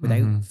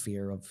without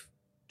fear of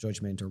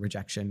judgment or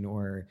rejection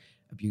or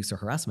abuse or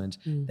harassment,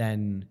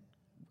 then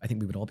I think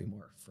we would all be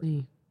more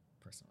free,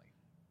 personally.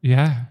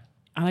 Yeah.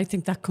 And I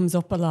think that comes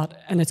up a lot,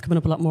 and it's coming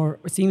up a lot more,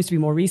 it seems to be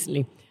more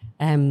recently.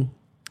 When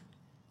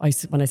I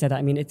say that,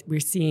 I mean, we're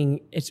seeing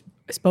it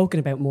spoken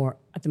about more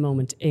at the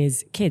moment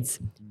is kids,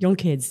 young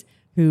kids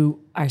who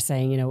are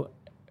saying, you know,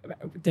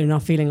 they're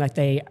not feeling like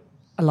they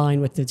align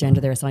with the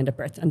gender they're assigned at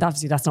birth. And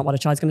obviously that's not what a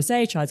child's going to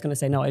say. A child's going to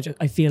say, no,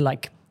 I feel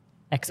like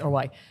X or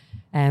Y.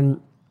 And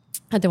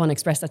they want to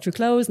express that through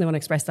clothes, and they want to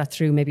express that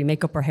through maybe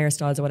makeup or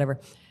hairstyles or whatever.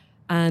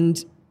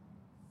 And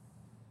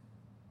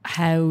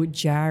how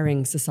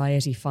jarring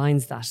society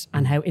finds that,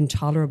 and how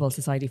intolerable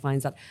society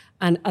finds that.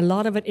 And a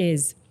lot of it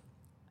is,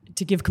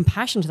 to give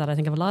compassion to that, I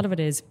think a lot of it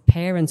is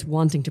parents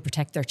wanting to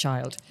protect their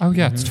child. Oh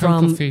yeah, it's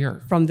total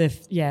fear.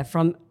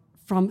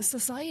 From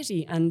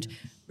society and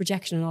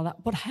rejection and all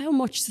that. But how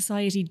much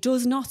society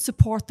does not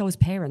support those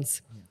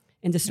parents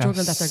in the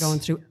struggle that they're going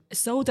through,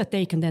 so that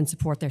they can then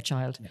support their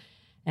child.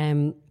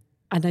 And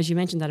as you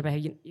mentioned that about how,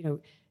 you know,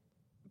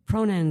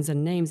 pronouns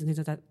and names and things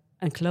like that,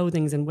 and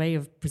clothings and way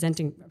of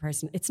presenting a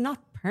person, it's not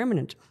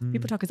permanent.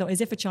 People talk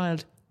as if a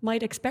child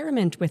might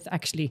experiment with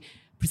actually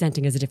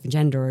presenting as a different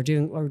gender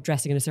or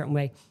dressing in a certain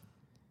way.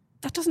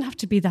 That doesn't have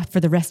to be that for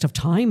the rest of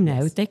time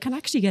now. They can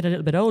actually get a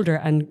little bit older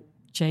and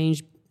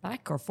change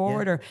back or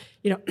forward, or,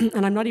 you know,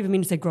 and I'm not even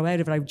meaning to say grow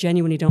out of it. I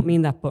genuinely don't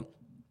mean that, but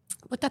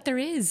that there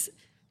is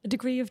a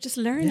degree of just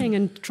learning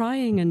and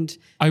trying. And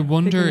I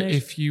wonder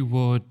if you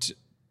would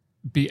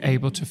be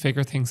able to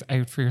figure things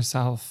out for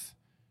yourself,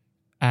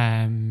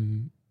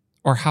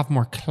 or have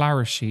more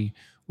clarity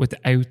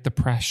without the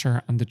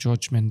pressure and the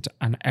judgment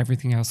and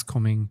everything else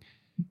coming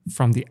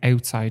from the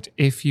outside.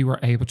 If you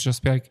were able to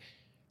just be like,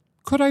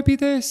 could I be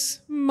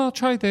this? I'll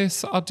try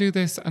this. I'll do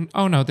this. And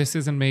oh no, this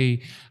isn't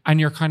me. And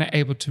you're kind of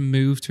able to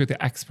move through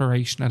the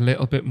exploration a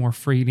little bit more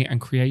freely and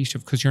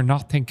creative, because you're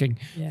not thinking,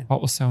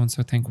 what will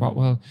so-and-so think? What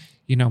will,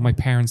 you know, my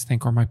parents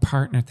think, or my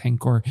partner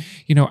think, or,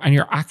 you know, and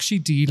you're actually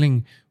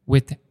dealing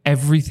with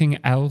everything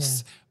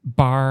else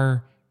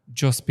bar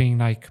just being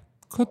like,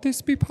 could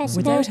this be possible?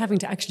 Without having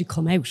to actually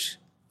come out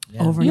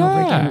over and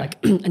over again,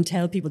 like, and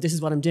tell people this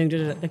is what I'm doing.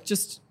 Like,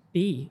 just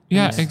be.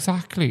 Yeah,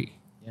 exactly.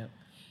 Yeah.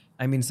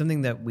 I mean,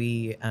 something that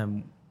we,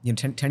 you know,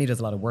 Tenny does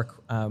a lot of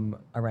work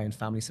around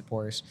family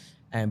support,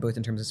 both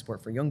in terms of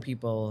support for young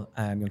people,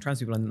 young trans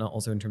people, and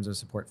also in terms of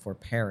support for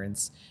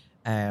parents.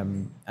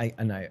 I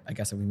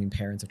guess I mean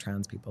parents of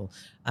trans people.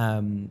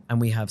 And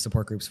we have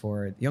support groups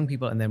for young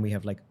people, and then we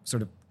have like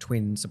sort of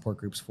twin support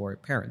groups for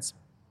parents.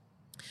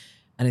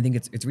 And I think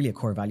it's really a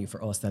core value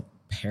for us that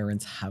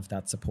parents have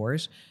that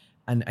support.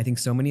 And I think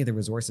so many of the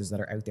resources that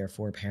are out there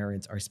for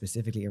parents are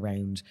specifically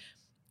around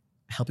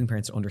helping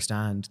parents to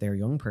understand their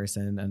young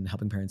person and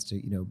helping parents to,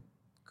 you know,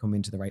 come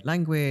into the right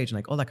language and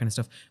like all that kind of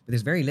stuff. But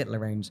there's very little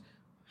around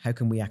how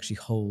can we actually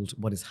hold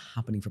what is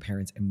happening for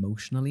parents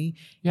emotionally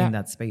in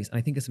that space. And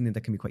I think it's something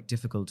that can be quite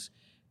difficult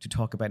to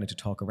talk about and to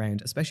talk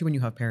around, especially when you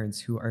have parents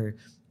who are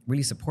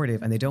really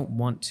supportive and they don't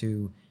want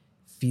to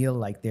feel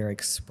like they're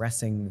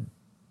expressing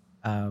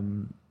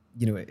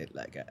you know,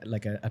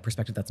 like a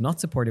perspective that's not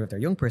supportive of their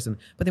young person,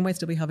 but they might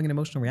still be having an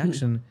emotional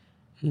reaction.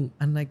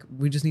 And like,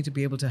 we just need to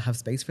be able to have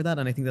space for that.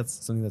 And I think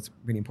that's something that's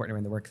really important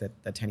around the work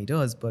that Tenny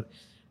does. But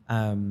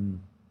well,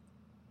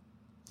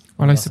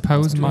 I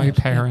suppose my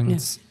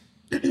parents,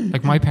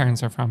 like my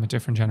parents are from a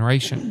different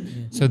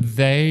generation. So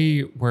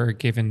they were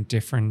given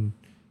different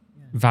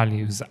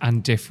values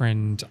and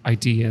different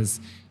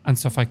ideas and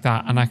stuff like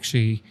that. And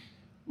actually,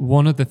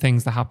 one of the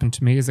things that happened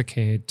to me as a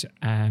kid,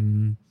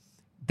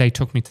 they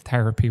took me to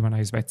therapy when I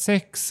was about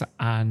 6,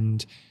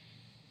 and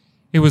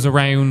it was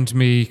around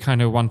me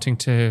kind of wanting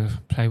to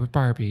play with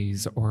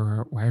Barbies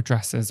or wear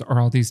dresses or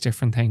all these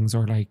different things,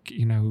 or like,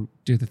 you know,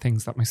 do the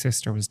things that my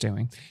sister was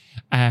doing.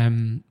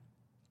 And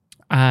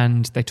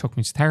they took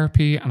me to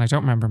therapy, and I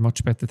don't remember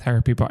much about the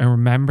therapy, but I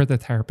remember the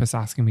therapist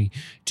asking me,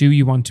 do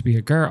you want to be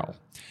a girl?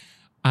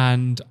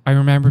 And I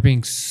remember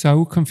being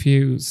so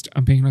confused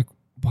and being like,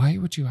 why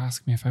would you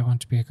ask me if I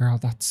want to be a girl?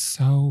 That's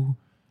so...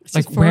 It's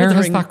like, where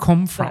has that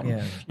come from?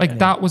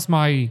 That was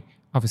my,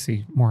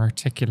 obviously, more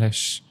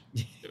articulate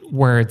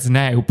words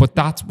now, but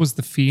that was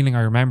the feeling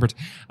I remembered.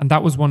 And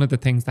that was one of the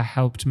things that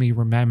helped me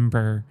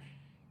remember,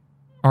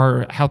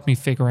 or helped me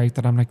figure out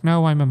that I'm like,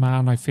 no, I'm a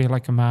man. I feel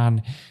like a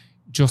man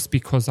just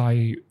because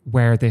I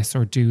wear this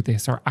or do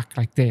this or act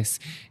like this.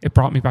 It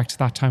brought me back to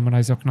that time when I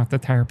was looking at the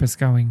therapist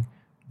going,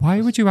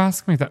 why would you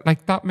ask me that?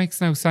 Like, that makes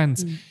no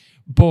sense.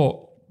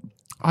 But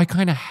I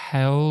kind of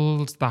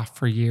held that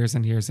for years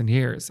and years and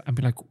years and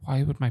be like,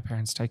 why would my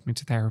parents take me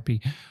to therapy?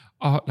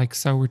 Oh, like,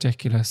 so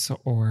ridiculous.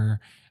 Or,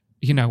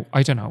 you know,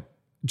 I don't know,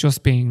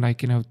 just being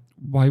like, you know,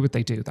 why would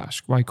they do that?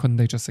 Why couldn't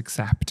they just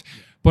accept?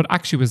 But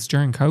actually it was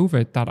during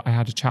COVID that I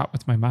had a chat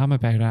with my mum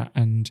about it,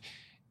 and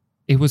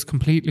it was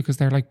completely because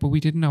they're like, but we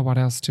didn't know what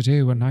else to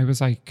do. And I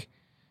was like,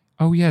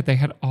 oh yeah, they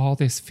had all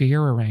this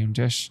fear around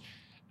it,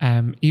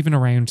 even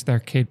around their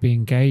kid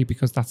being gay,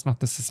 because that's not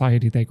the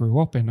society they grew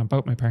up in. And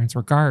both my parents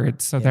were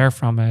guards. So they're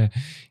from an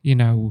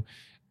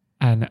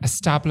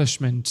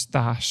establishment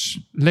that,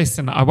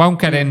 listen, I won't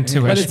get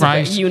into it, it's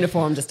right? a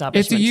uniformed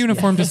establishment. It's a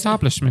uniformed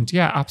establishment,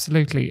 yeah,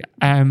 absolutely.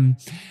 And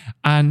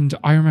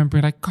I remember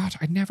being like, God,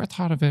 I never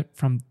thought of it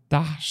from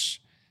that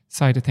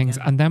side of things.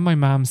 And then my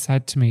mom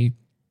said to me,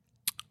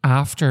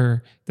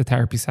 after the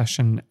therapy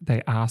session,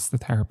 they asked the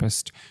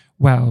therapist,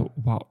 well,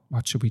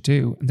 what should we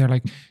do? And they're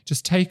like,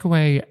 just take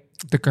away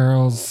the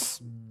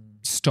girl's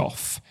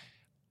stuff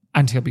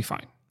and he'll be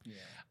fine.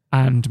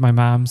 And my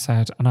mom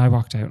said, and I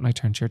walked out and I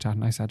turned to your dad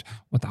and I said,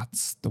 well,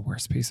 that's the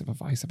worst piece of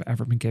advice I've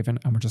ever been given,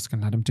 and we're just going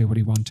to let him do what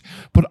he wants.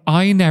 But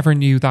I never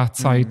knew that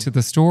side to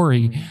the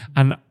story,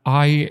 and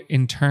I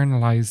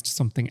internalized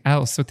something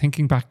else. So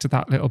thinking back to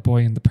that little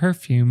boy in the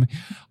perfume,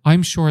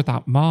 I'm sure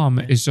that mom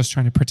is just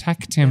trying to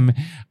protect him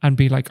and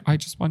be like, I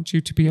just want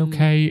you to be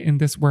okay in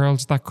this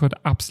world that could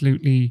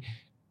absolutely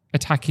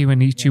attack you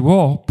and eat you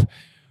up.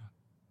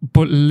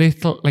 But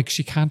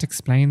she can't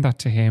explain that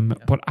to him.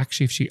 But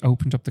actually, if she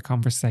opened up the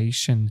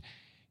conversation,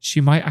 she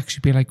might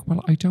actually be like,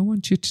 well, I don't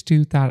want you to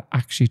do that.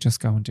 Actually,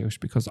 just go and do it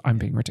because I'm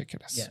being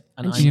ridiculous. Yeah.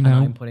 And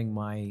I'm putting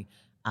my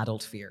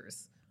adult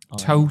fears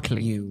on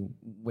you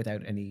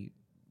without any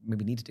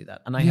maybe need to do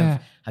that. And I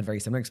have had very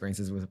similar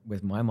experiences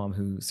with my mom,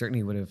 who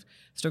certainly would have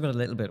struggled a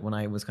little bit when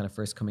I was kind of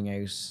first coming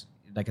out,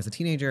 like as a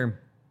teenager,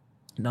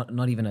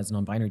 not even as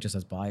non-binary, just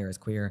as bi or as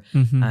queer.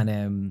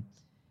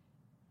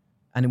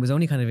 And it was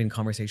only kind of in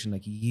conversation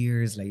like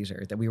years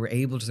later that we were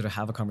able to sort of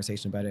have a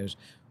conversation about it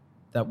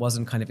that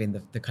wasn't kind of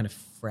in the kind of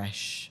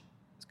fresh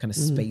kind of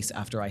space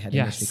after I had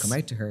initially come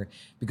out to her.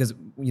 Because,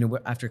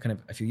 after kind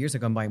of a few years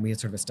had gone by and we had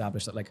sort of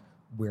established that like,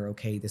 we're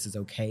okay, this is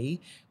okay,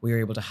 we were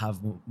able to have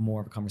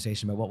more of a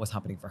conversation about what was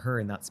happening for her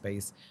in that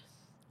space.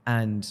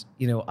 And,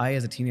 I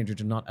as a teenager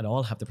did not at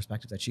all have the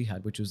perspective that she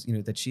had, which was,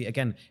 that she,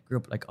 again, grew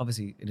up like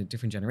obviously in a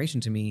different generation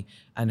to me,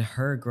 and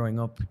her growing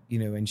up,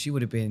 and she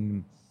would have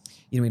been,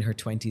 in her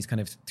 20s, kind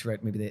of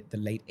throughout maybe the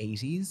late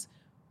 80s.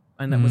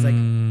 And that was like,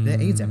 the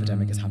AIDS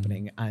epidemic is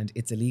happening and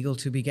it's illegal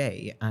to be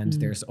gay. And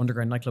there's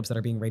underground nightclubs that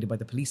are being raided by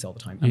the police all the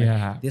time. And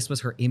like, this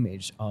was her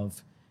image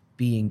of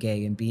being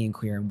gay and being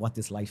queer and what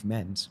this life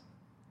meant.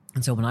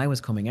 And so when I was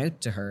coming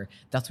out to her,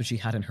 that's what she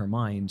had in her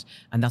mind.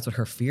 And that's what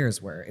her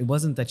fears were. It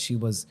wasn't that she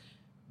was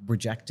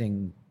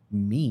rejecting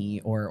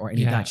me or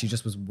any of that. She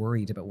just was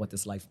worried about what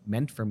this life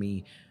meant for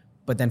me.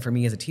 But then for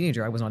me as a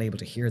teenager, I was not able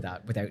to hear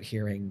that without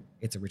hearing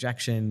it's a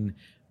rejection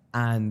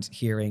and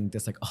hearing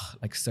this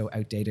like so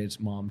outdated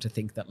mom to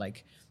think that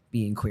like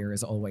being queer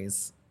is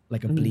always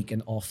like a bleak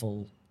and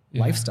awful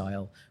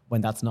lifestyle, when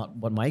that's not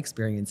what my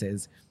experience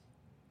is.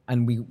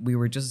 And we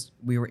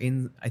were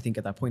in, I think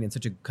at that point, in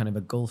such a kind of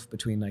a gulf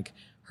between like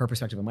her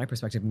perspective and my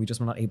perspective, and we just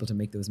were not able to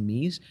make those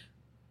meet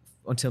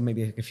until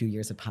maybe like a few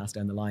years had passed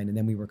down the line. And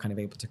then we were kind of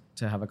able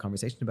to have a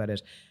conversation about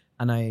it.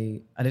 And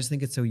I just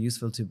think it's so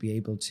useful to be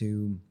able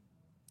to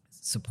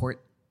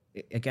support,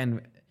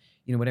 again,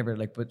 whatever,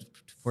 like, but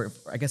for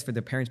I guess for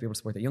the parent to be able to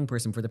support the young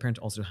person, for the parent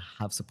to also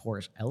have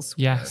support elsewhere.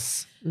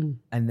 Yes.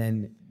 And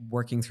then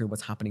working through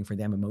what's happening for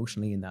them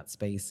emotionally in that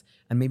space,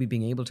 and maybe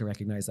being able to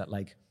recognize that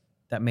like,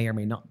 that may or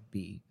may not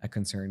be a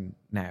concern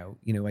now.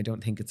 I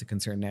don't think it's a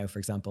concern now, for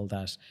example,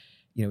 that,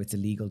 it's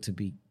illegal to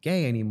be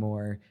gay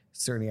anymore.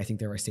 Certainly, I think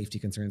there are safety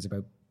concerns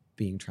about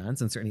being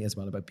trans, and certainly as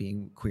well about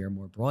being queer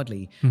more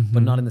broadly,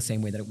 but not in the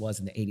same way that it was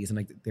in the 80s. And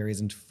like, there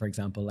isn't, for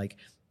example, like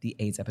the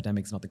AIDS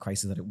epidemic is not the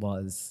crisis that it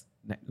was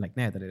like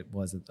now that it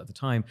was at the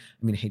time.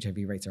 I mean, HIV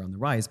rates are on the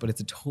rise, but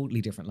it's a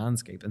totally different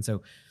landscape. And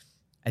so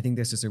I think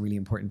there's just a really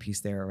important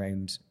piece there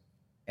around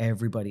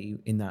everybody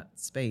in that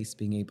space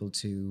being able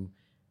to,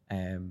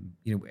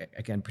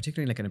 again,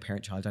 particularly like in a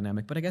parent-child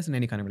dynamic, but I guess in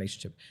any kind of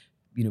relationship,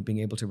 being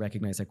able to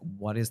recognize like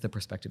what is the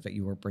perspective that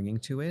you are bringing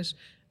to it,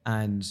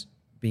 and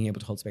being able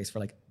to hold space for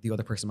like the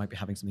other person might be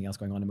having something else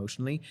going on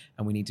emotionally,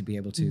 and we need to be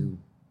able to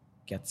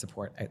get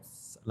support,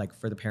 like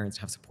for the parents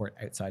to have support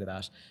outside of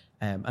that,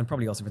 and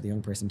probably also for the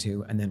young person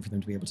too, and then for them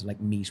to be able to like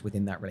meet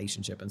within that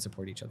relationship and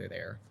support each other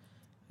there,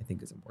 I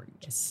think is important.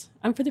 Yes,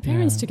 and for the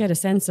parents to get a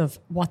sense of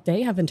what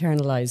they have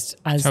internalized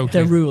as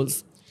the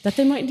rules that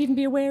they mightn't even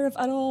be aware of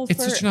at all.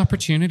 It's such an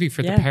opportunity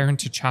for the parent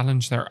to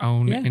challenge their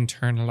own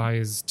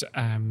internalized,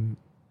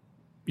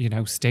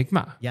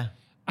 stigma. Yeah.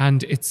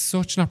 And it's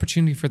such an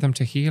opportunity for them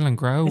to heal and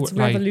grow. It's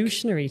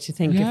revolutionary to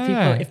think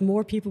if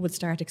more people would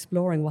start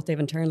exploring what they've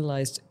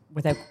internalized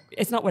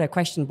it's not without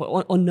question,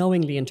 but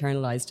unknowingly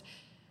internalized.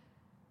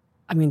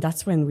 I mean,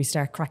 that's when we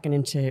start cracking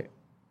into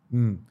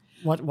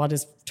what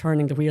is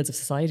turning the wheels of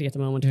society at the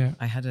moment. Yeah.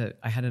 I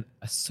had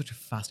such a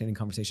fascinating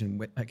conversation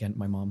with, again,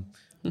 my mom.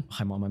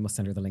 Hi, Mom. I must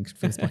send her the link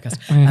for this podcast.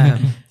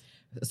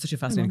 Such a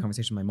fascinating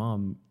conversation with my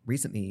mom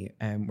recently,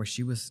 where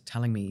she was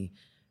telling me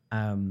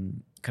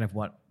kind of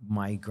what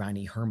my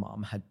granny, her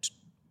mom,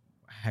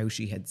 how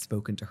she had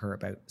spoken to her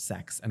about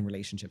sex and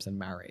relationships and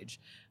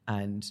marriage.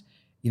 And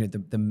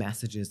the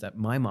messages that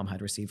my mom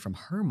had received from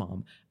her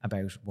mom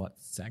about what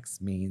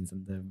sex means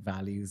and the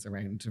values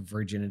around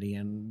virginity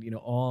and,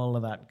 all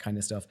of that kind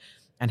of stuff,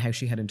 and how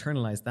she had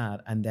internalized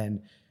that, and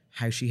then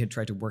how she had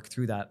tried to work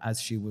through that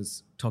as she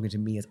was talking to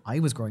me as I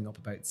was growing up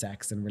about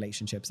sex and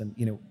relationships and,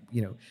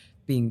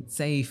 being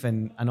safe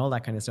and all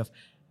that kind of stuff.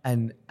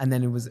 And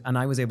then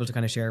I was able to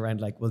kind of share around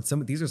like, well,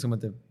 these are some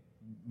of the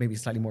maybe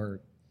slightly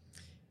more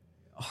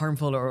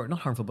harmful, or not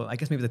harmful, but I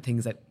guess maybe the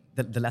things that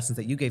the lessons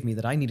that you gave me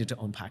that I needed to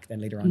unpack then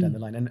later on down the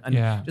line.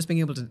 And just being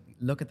able to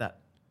look at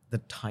that, the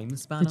time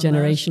span, the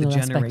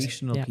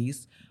generational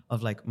piece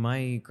of like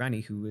my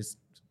granny, who is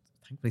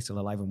thankfully still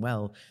alive and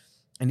well.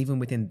 And even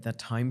within that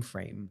time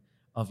frame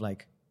of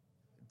like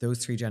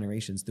those 3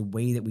 generations, the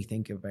way that we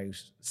think about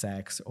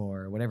sex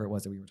or whatever it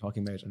was that we were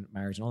talking about and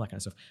marriage and all that kind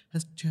of stuff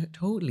has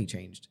totally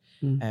changed.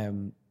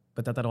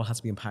 But that all has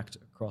to be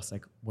impacted across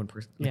like one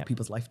person, like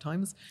people's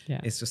lifetimes.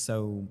 It's just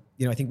so,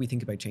 I think we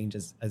think about change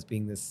as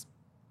being this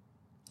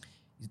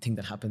thing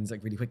that happens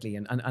like really quickly.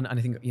 And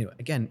I think,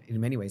 again, in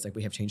many ways, like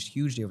we have changed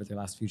hugely over the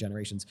last few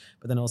generations,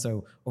 but then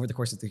also over the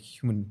course of the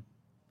human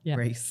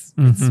race,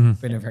 it's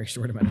been a very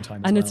short amount of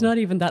time. And it's not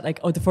even that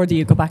like, the further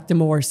you go back, the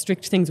more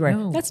strict things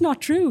were. That's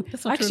not true.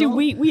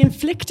 Actually, we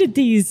inflicted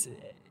these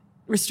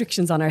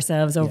restrictions on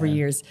ourselves over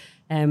years.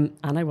 And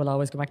I will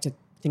always go back to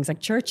things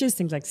like churches,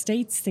 things like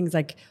states, things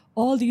like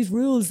all these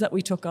rules that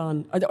we took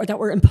on or that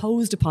were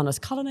imposed upon us,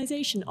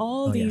 colonization,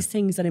 all these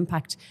things that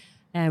impact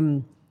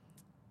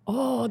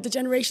the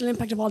generational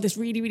impact of all this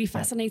really, really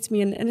fascinates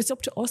me. And it's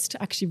up to us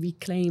to actually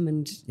reclaim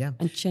and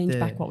change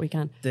back what we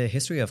can. The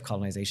history of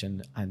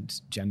colonization and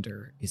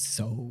gender is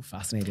so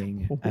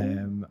fascinating.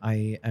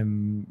 I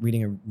am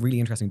reading a really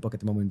interesting book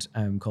at the moment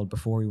called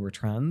Before We Were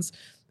Trans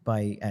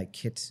by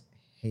Kit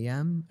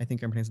Hayam. I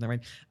think I'm pronouncing that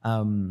right.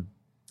 And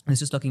it's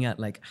just looking at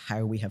like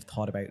how we have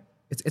thought about,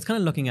 it's kind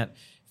of looking at,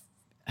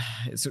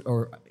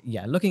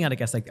 looking at, I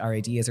guess, like our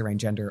ideas around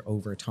gender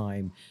over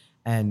time,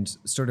 and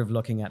sort of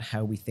looking at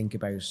how we think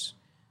about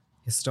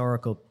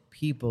historical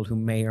people who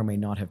may or may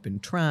not have been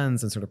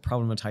trans, and sort of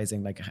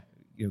problematizing like,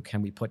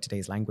 can we put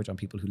today's language on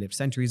people who lived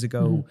centuries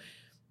ago?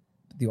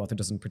 The author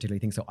doesn't particularly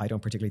think so. I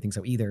don't particularly think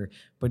so either.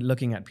 But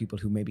looking at people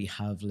who maybe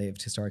have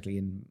lived historically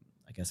in,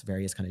 I guess,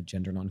 various kind of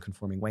gender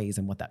non-conforming ways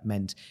and what that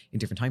meant in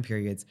different time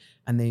periods.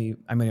 And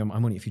I'm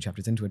only a few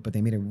chapters into it, but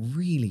they made a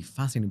really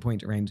fascinating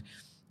point around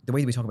the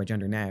way that we talk about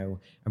gender now,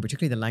 and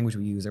particularly the language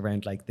we use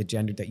around like the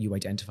gender that you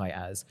identify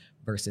as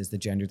versus the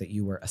gender that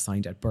you were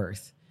assigned at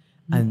birth.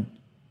 And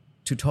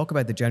to talk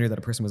about the gender that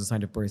a person was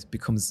assigned at birth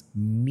becomes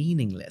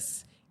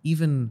meaningless,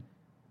 even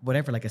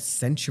whatever, like a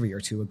century or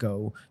two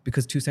ago,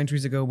 because 2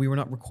 centuries ago we were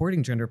not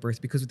recording gender at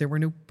birth because there were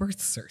no birth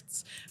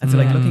certs. And so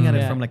like looking at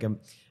it from like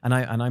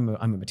I'm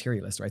a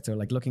materialist, right? So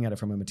like looking at it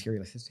from a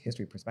materialist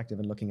history perspective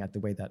and looking at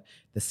the way that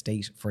the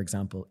state, for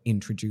example,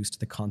 introduced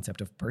the concept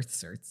of birth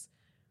certs,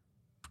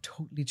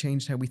 totally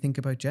changed how we think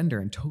about gender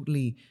and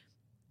totally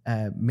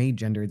made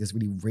gender this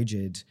really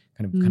rigid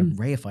kind of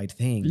reified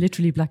thing.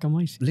 Literally black and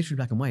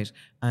white.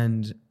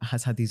 And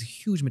has had these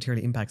huge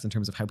material impacts in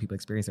terms of how people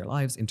experience their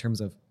lives, in terms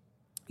of,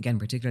 again,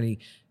 particularly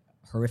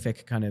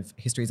horrific kind of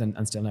histories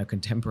and still now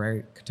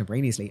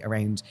contemporaneously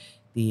around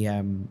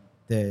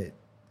the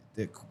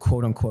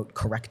quote unquote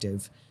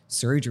corrective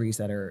surgeries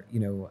that are,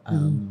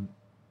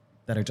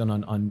 that are done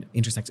on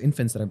intersex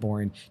infants that are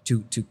born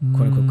to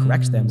quote unquote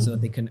correct them so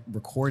that they can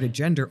record a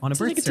gender on a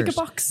birth cert. Tick a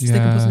box. So they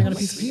can put something on a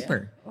piece of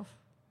paper.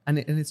 And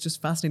it's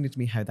just fascinating to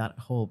me how that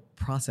whole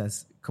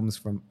process comes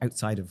from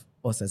outside of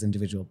us as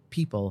individual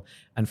people,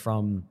 and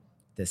from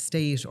the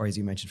state, or as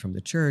you mentioned, from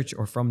the church,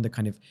 or from the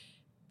kind of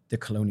the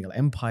colonial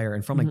empire,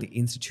 and from like the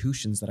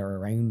institutions that are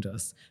around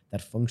us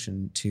that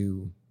function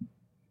to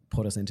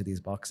put us into these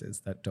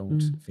boxes that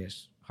don't fit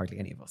hardly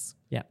any of us.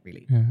 Yeah.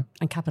 Really. Yeah.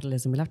 And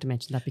capitalism, we'll have to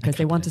mention that, because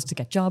they want us to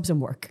get jobs and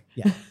work.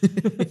 Yeah.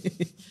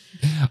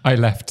 I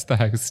left the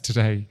house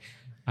today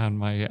and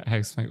my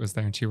housemate was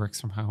there and she works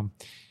from home.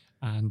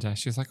 And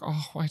she was like,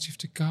 "Oh, why'd you have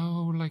to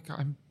go? Like,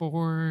 I'm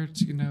bored,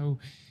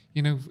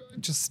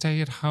 just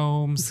stay at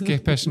home,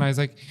 skip it." And I was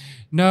like,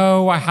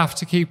 "No, I have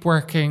to keep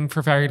working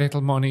for very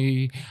little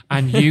money,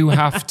 and you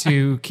have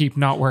to keep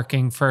not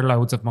working for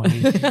loads of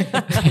money."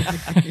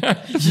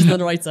 She's on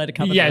the right side of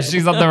capitalism. Yeah,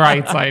 she's on the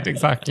right side,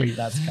 exactly.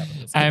 That's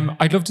capitalism.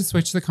 I'd love to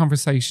switch the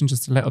conversation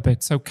just a little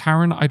bit. So,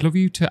 Karen, I'd love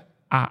you to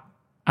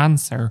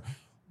answer,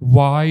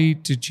 why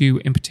did you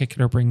in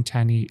particular bring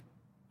Tenny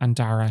and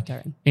Daire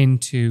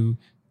into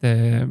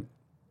the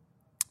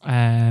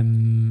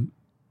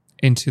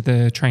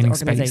training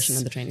space? Organisation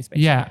and the training space.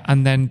 Yeah.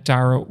 And then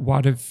Daire,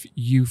 what have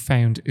you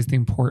found is the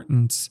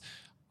importance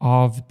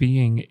of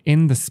being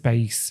in the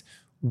space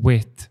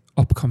with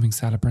upcoming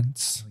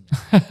celebrants?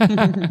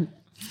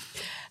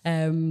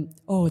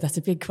 That's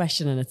a big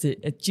question, and it's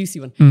a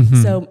juicy one.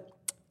 Mm-hmm. So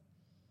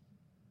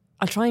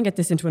I'll try and get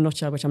this into a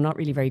nutshell, which I'm not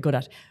really very good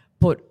at.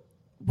 But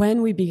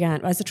when we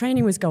began, as the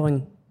training was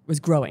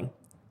growing,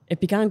 it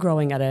began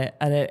growing at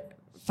a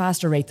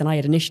faster rate than I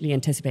had initially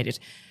anticipated.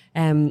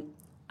 And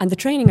the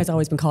training has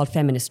always been called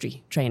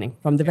feministry training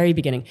from the very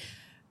beginning,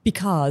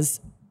 because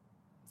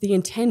the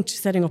intent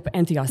setting up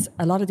Entheos,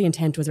 a lot of the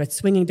intent was about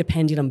swinging the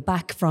pendulum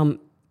back from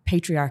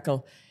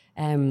patriarchal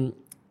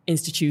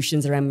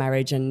institutions around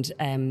marriage and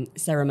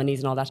ceremonies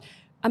and all that,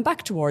 and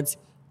back towards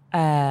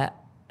a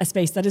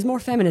space that is more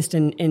feminist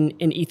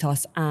in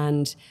ethos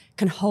and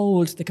can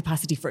hold the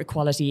capacity for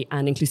equality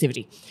and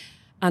inclusivity.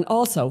 And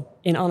also,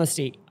 in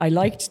honesty, I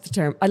liked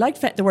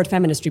the word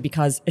feministry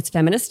because it's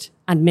feminist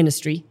and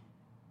ministry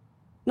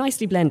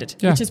nicely blended,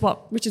 which is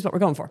what we're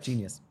going for.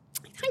 Genius.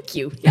 Thank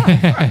you.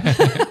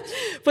 Yeah.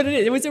 But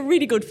it was a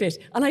really good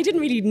fit. And I didn't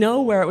really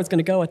know where it was going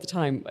to go at the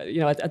time,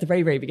 at the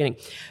very, very beginning.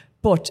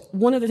 But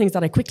one of the things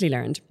that I quickly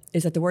learned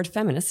is that the word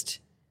feminist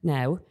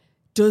now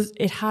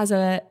has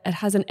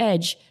an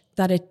edge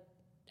that it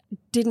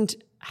didn't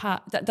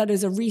have, that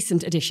is a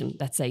recent addition,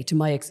 let's say, to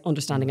my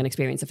understanding and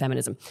experience of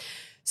feminism.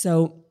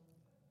 So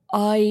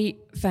I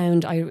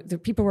found the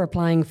people were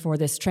applying for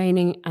this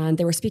training and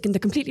they were speaking the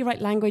completely right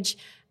language,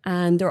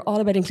 and they're all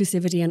about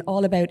inclusivity and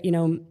all about,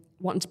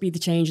 wanting to be the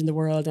change in the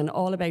world and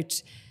all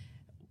about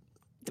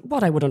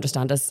what I would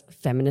understand as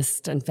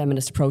feminist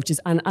approaches.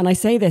 And I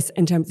say this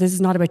in terms, this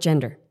is not about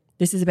gender.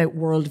 This is about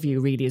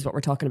worldview, really, is what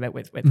we're talking about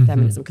with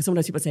feminism. Because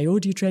sometimes people say, oh,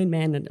 do you train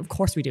men? And of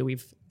course we do.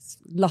 We've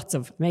lots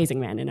of amazing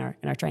men in our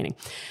training,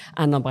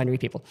 and non-binary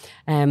people.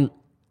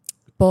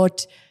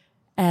 But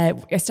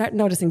I started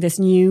noticing this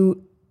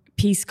new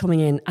piece coming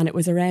in, and it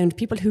was around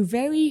people who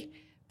very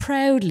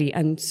proudly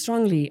and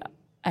strongly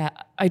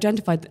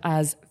identified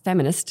as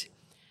feminist,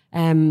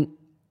 but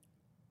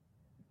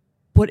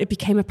it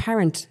became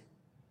apparent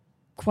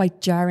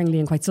quite jarringly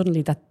and quite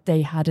suddenly that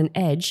they had an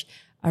edge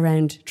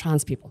around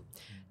trans people.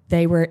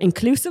 They were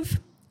inclusive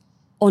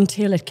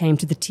until it came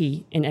to the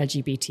T in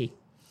LGBTQ+.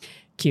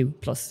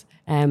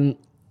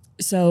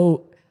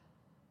 So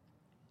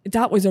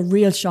that was a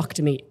real shock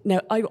to me. Now,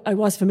 I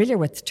was familiar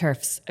with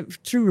TERFs.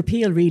 Through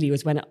repeal, really,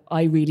 was when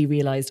I really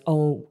realised,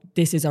 oh,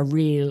 this is a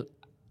real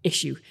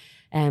issue,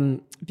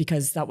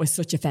 because that was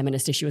such a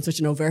feminist issue and such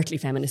an overtly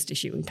feminist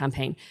issue and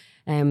campaign.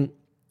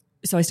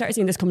 So I started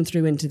seeing this coming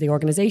through into the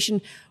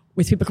organisation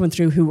with people coming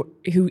through who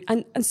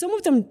and some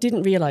of them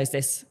didn't realise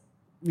this,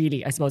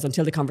 really, I suppose,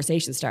 until the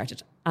conversation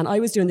started. And I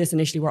was doing this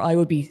initially where I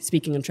would be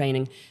speaking and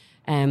training,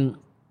 and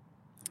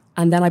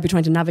then I'd be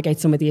trying to navigate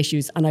some of the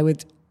issues, and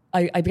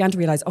I began to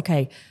realise,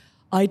 okay,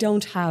 I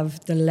don't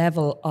have the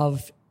level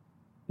of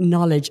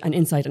knowledge and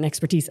insight and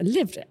expertise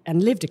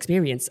and lived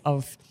experience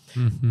of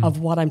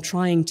what I'm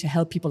trying to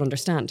help people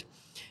understand.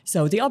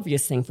 So the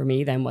obvious thing for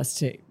me then was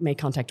to make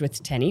contact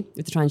with TENI,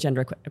 with the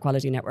Transgender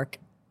Equality Network,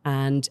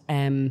 and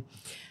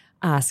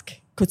ask,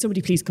 could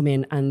somebody please come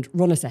in and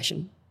run a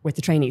session with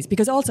the trainees?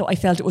 Because also I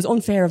felt it was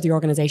unfair of the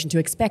organisation to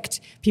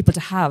expect people to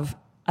have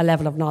a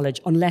level of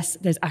knowledge unless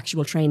there's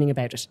actual training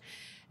about it.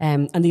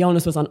 And the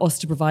onus was on us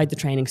to provide the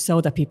training so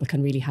that people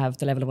can really have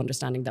the level of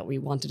understanding that we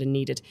wanted and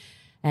needed,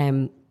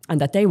 and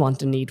that they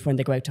want and need when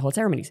they go out to hold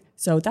ceremonies.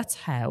 So that's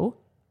how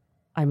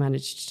I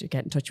managed to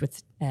get in touch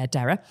with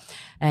Daire.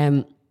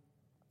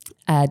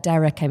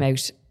 Daire came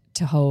out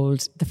to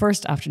hold the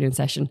first afternoon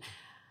session.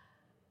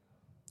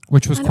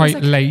 Which was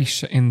quite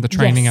late in the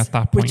training at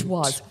that point. Which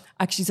was.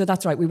 Actually, so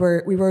that's right. We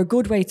were a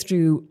good way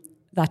through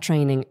that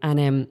training,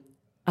 and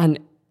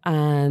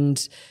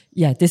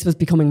this was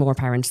becoming more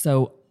apparent.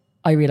 So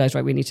I realised,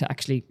 right,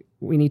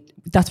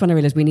 that's when I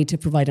realised we need to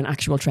provide an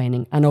actual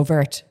training, an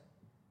overt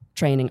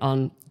training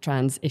on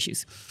trans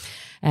issues.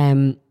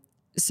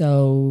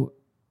 So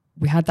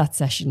we had that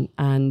session,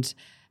 and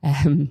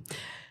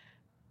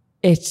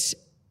it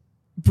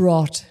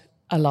brought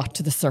a lot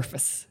to the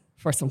surface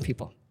for some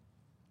people.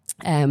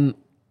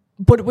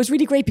 But it was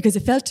really great because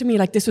it felt to me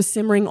like this was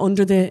simmering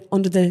under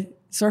the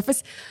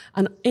surface.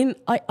 And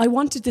I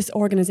wanted this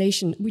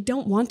organisation, we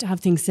don't want to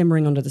have things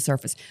simmering under the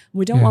surface.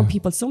 We don't want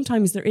people,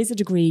 sometimes there is a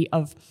degree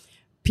of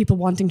people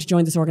wanting to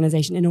join this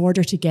organisation in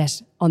order to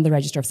get on the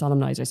register of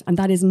solemnisers. And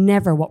that is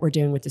never what we're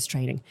doing with this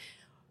training.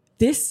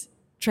 This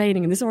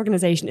training and this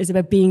organisation is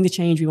about being the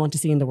change we want to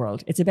see in the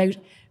world. It's about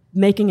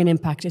making an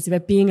impact. It's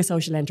about being a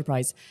social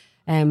enterprise.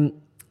 And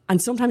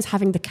sometimes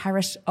having the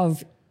carrot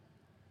of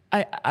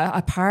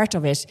a part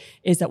of it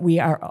is that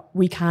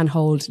we can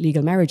hold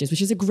legal marriages,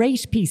 which is a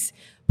great piece,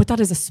 but that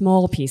is a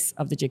small piece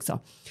of the jigsaw.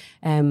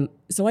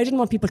 So I didn't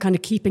want people kind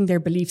of keeping their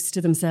beliefs to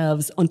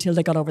themselves until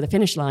they got over the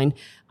finish line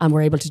and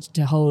were able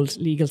to hold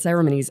legal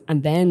ceremonies,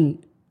 and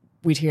then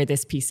we'd hear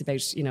this piece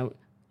about,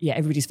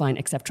 everybody's fine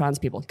except trans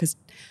people, because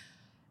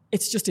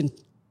it's just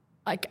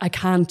I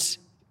can't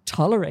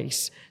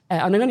tolerate,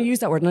 and I'm going to use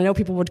that word, and I know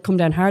people would come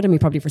down hard on me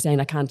probably for saying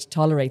I can't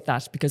tolerate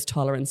that because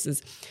tolerance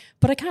is,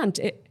 but I can't.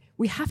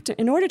 We have to,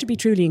 in order to be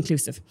truly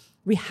inclusive,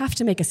 we have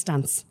to make a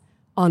stance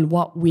on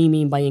what we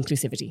mean by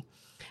inclusivity.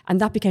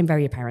 And that became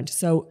very apparent.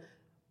 So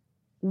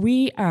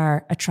we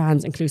are a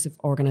trans-inclusive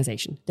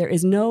organisation. There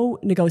is no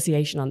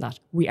negotiation on that.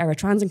 We are a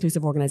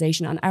trans-inclusive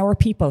organisation, and our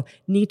people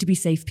need to be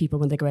safe people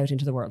when they go out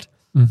into the world.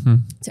 Mm-hmm.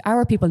 So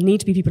our people need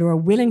to be people who are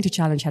willing to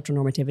challenge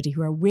heteronormativity,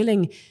 who are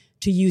willing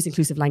to use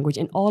inclusive language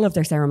in all of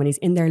their ceremonies,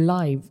 in their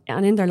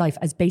life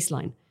as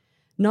baseline.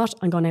 Not,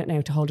 I'm going out now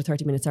to hold a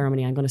 30-minute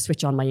ceremony, I'm going to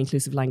switch on my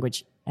inclusive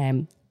language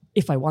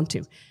if I want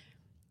to.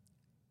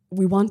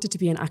 we want it to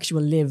be an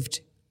actual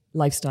lived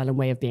lifestyle and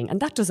way of being.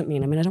 And that doesn't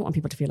mean, I don't want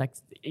people to feel like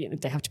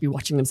they have to be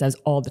watching themselves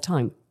all the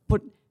time,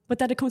 but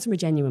that it comes from a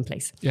genuine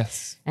place.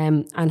 Yes.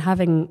 And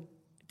having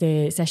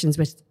the sessions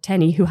with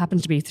Tenny, who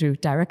happened to be through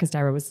Daire, because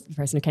Daire was the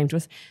person who came to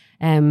us,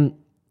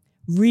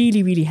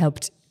 really, really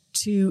helped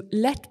to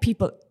let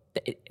people,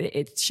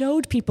 it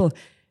showed people,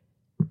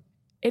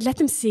 it let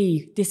them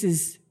see this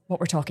is what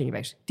we're talking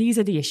about. These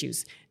are the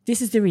issues.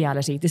 This is the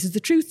reality. This is the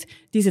truth.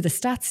 These are the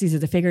stats. These are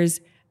the figures.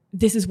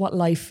 This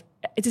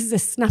is a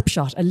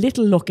snapshot, a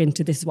little look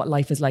into this is what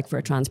life is like for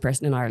a trans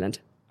person in Ireland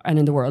and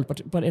in the world,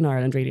 but in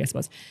Ireland really, I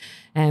suppose.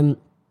 And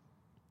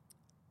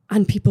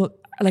people,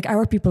 like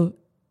our people,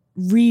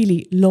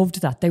 really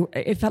loved that.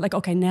 It felt like,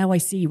 okay, now I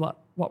see what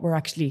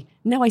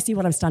I see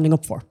what I'm standing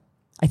up for.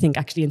 I think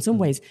actually in some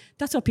ways,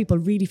 that's what people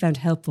really found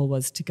helpful,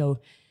 was to go,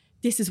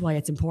 this is why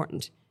it's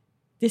important.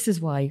 This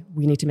is why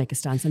we need to make a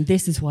stance, and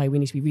this is why we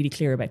need to be really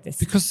clear about this.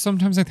 Because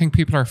sometimes I think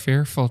people are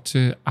fearful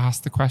to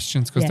ask the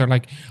questions because they're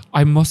like,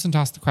 I mustn't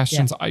ask the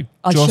questions. Yeah.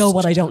 I'll show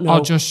what I don't know.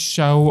 I'll just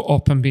show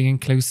up and be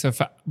inclusive,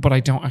 but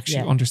I don't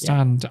actually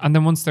understand. And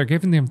then once they're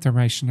given the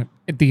information,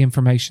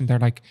 they're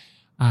like,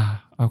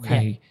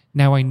 okay. Yeah.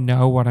 Now I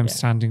know what I'm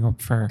standing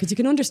up for. Because you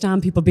can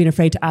understand people being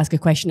afraid to ask a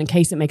question in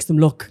case it makes them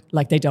look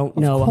like they don't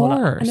know a whole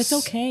lot. And it's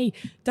okay.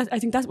 I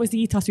think that was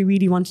the ethos we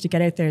really wanted to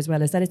get out there as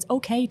well, is that it's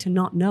okay to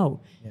not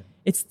know. Yeah.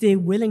 It's the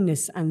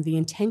willingness and the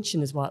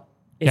intention is what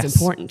is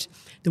important.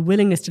 The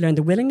willingness to learn,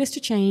 the willingness to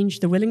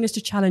change, the willingness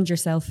to challenge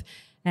yourself,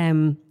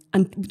 and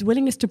the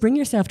willingness to bring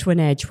yourself to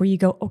an edge where you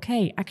go,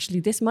 okay,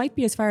 actually this might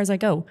be as far as I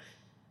go.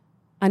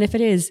 And if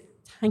it is,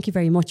 thank you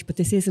very much, but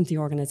this isn't the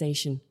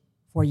organisation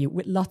for you.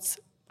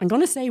 I'm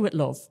going to say with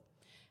love,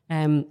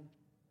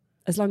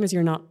 as long as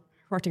you're not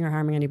hurting or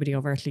harming anybody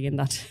overtly in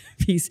that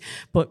piece,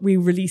 but we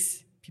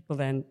release people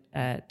then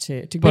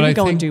to really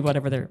go and do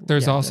whatever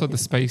there's also the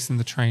space in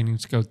the training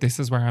to go, this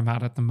is where I'm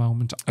at the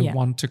moment. I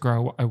want to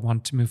grow. I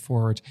want to move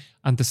forward.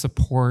 And the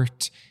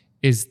support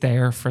is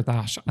there for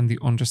that, and the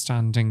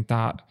understanding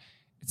that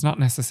it's not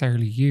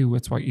necessarily you,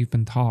 it's what you've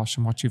been taught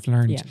and what you've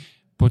learned. Yeah.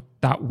 But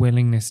that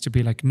willingness to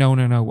be like,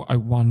 no, I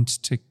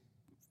want to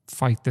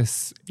fight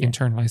this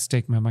internalized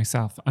stigma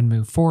myself and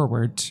move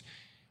forward.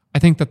 I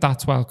think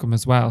that's welcome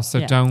as well.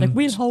 So don't... Like,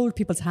 we'll hold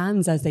people's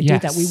hands as they do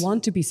that. We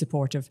want to be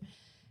supportive.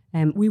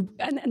 And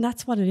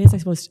that's what it is, I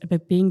suppose,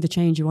 about being the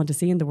change you want to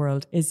see in the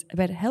world, is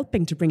about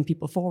helping to bring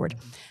people forward.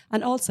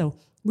 And also,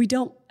 we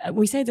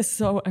say this,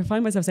 so I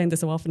find myself saying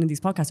this so often in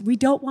these podcasts, we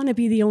don't want to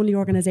be the only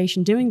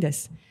organisation doing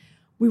this.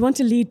 We want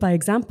to lead by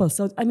example.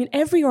 So,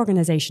 every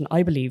organisation,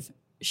 I believe,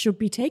 should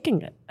be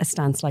taking a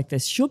stance like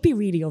this, should be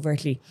really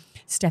overtly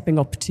stepping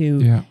up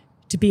to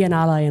be an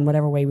ally in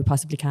whatever way we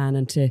possibly can,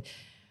 and to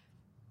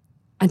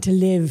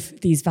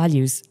live these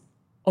values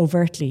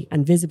overtly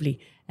and visibly.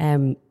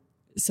 Even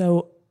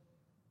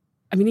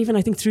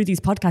I think through these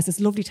podcasts, it's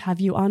lovely to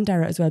have you on,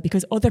 Daire, as well,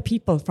 because other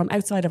people from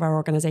outside of our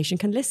organisation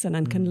can listen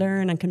and can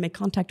learn and can make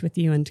contact with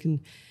you and can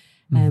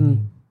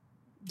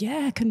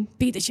can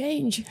be the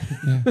change.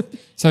 Yeah.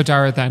 So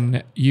Daire,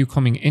 then you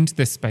coming into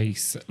this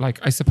space, like,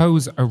 I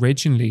suppose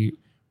originally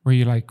were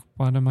you like,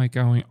 what am I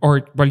going,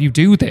 or, well, you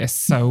do this,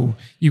 so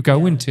you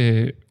go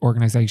into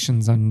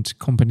organizations and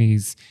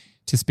companies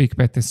to speak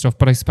about this stuff,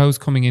 but I suppose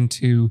coming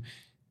into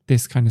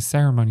this kind of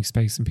ceremony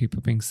space and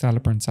people being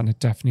celebrants and it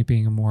definitely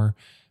being a more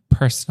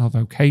personal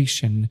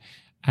vocation,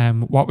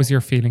 what was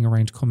your feeling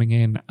around coming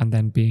in and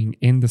then being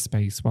in the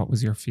space? What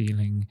was your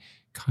feeling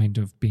kind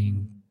of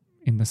being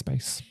in the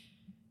space?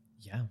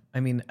 Yeah,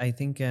 I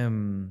think,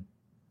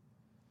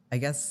 I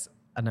guess,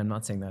 and I'm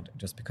not saying that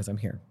just because I'm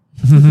here,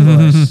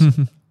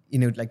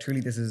 but like,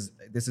 truly, this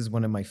is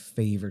one of my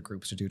favorite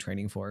groups to do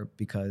training for,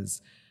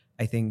 because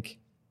I think,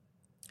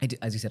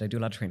 as you said, I do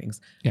a lot of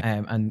trainings,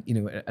 and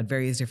at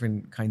various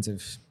different kinds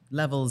of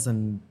levels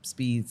and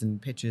speeds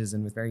and pitches,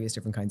 and with various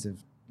different kinds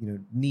of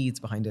needs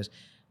behind it.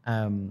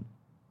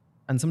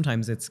 And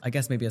sometimes it's, I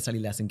guess, maybe a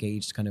slightly less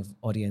engaged kind of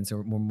audience,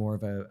 or more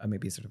of a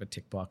maybe sort of a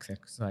tick box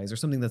exercise, or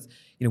something that's,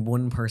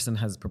 one person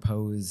has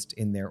proposed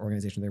in their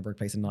organization, their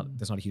workplace, and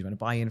there's not a huge amount of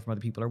buy-in from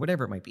other people, or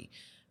whatever it might be,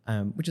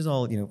 which is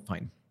all,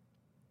 fine.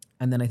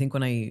 And then I think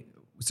when I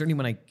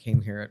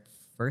came here at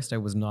first, I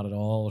was not at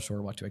all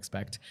sure what to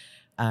expect.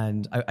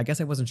 And I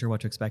guess I wasn't sure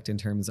what to expect in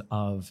terms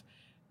of,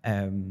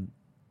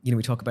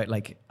 we talk about,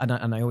 like,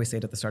 and I always say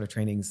it at the start of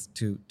trainings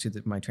to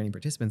my training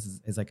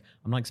participants is like,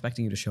 I'm not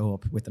expecting you to show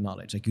up with the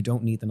knowledge. Like, you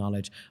don't need the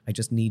knowledge. I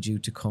just need you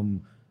to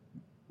come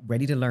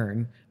ready to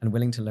learn and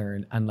willing to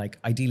learn, and, like,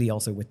 ideally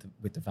also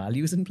with the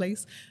values in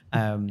place.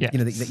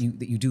 That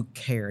you do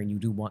care, and you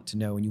do want to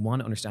know, and you want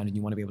to understand, and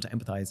you want to be able to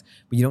empathize,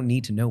 but you don't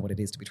need to know what it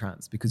is to be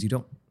trans, because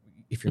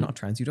if you're not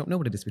trans, you don't know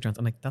what it is to be trans.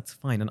 And, like, that's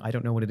fine. And I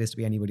don't know what it is to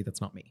be anybody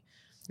that's not me.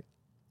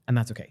 And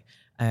that's okay.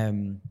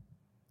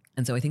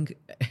 And so I think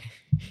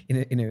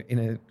in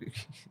a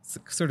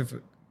sort of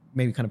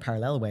maybe kind of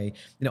parallel way,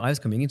 I was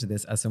coming into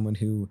this as someone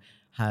who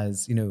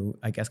has,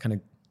 I guess, kind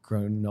of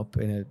grown up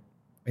in a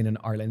in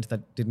Ireland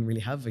that didn't really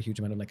have a huge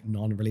amount of like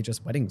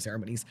non-religious wedding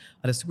ceremonies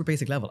at a super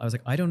basic level. I was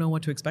like, I don't know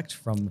what to expect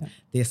from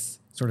this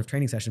sort of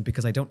training session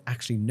because I don't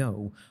actually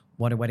know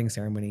what a wedding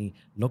ceremony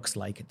looks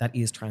like that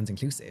is trans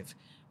inclusive.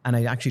 And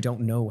I actually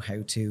don't know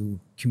how to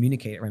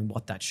communicate around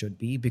what that should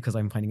be because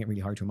I'm finding it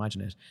really hard to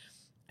imagine it.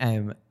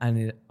 And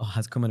it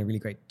has come at a really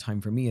great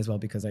time for me as well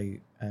because a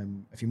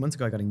few months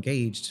ago I got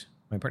engaged.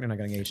 My partner and I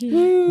got engaged. You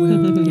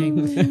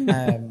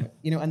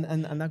know,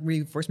 and that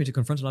really forced me to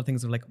confront a lot of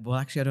things of like, well,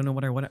 actually, I don't know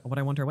what I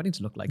want our wedding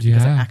to look like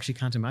because I actually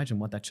can't imagine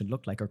what that should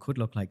look like or could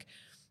look like,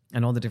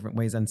 and all the different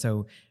ways. And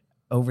so,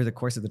 over the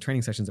course of the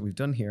training sessions that we've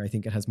done here, I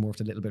think it has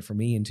morphed a little bit for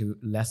me into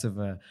less of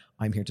a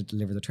I'm here to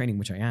deliver the training,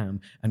 which I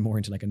am, and more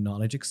into like a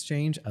knowledge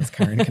exchange, as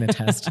Karen can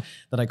attest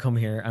that I come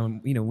here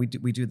and you know we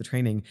do the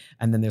training,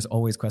 and then there's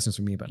always questions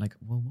from me about like,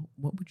 well,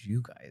 what would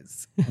you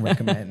guys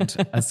recommend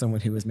as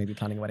someone who is maybe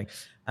planning a wedding?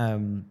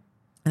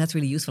 And that's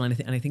really useful, and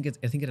I think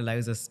it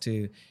allows us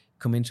to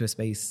come into a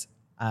space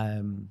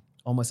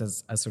almost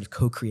as sort of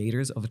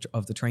co-creators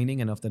of the training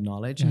and of the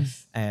knowledge,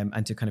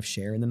 and to kind of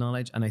share in the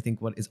knowledge. And I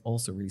think what is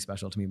also really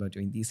special to me about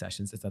doing these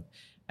sessions is that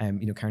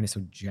you know, Karen is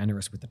so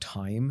generous with the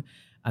time,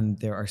 and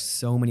there are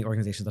so many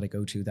organizations that I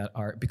go to that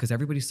are, because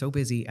everybody's so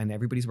busy and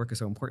everybody's work is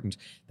so important,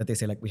 that they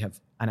say like, we have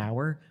an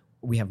hour,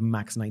 we have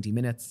max 90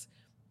 minutes,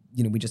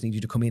 you know, we just need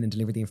you to come in and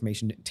deliver the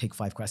information, take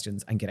 5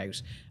 questions and get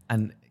out.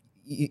 And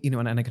you know,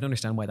 and I can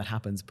understand why that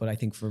happens, but I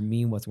think for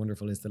me, what's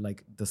wonderful is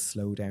the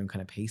slow down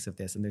kind of pace of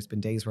this. And there's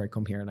been days where I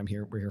come here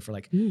and we're here for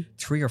like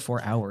 3 or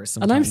 4 hours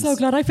sometimes. And I'm so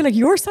glad. I feel like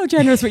you're so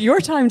generous with your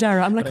time,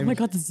 Daire. I'm like, oh my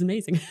God, this is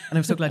amazing. And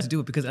I'm so glad to do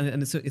it because,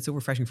 and it's so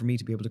refreshing for me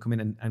to be able to come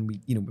in and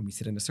we, you know, when we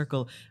sit in a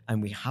circle and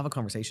we have a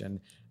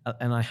conversation,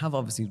 and I have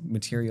obviously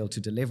material to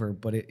deliver,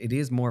 but it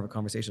is more of a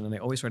conversation. And I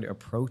always try to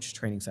approach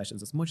training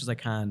sessions as much as I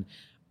can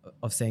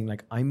of saying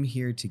like, I'm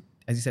here to,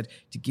 as you said,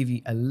 to give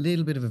you a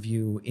little bit of a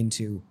view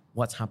into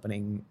what's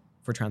happening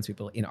for trans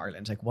people in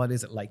Ireland. Like, what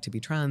is it like to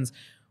be trans?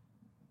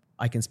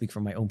 I can speak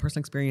from my own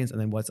personal experience, and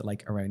then what's it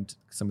like around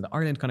some of the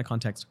Ireland kind of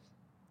context.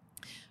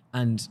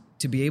 And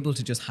to be able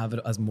to just have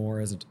it as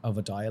more of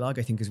a dialogue,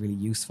 I think is really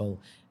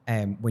useful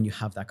when you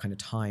have that kind of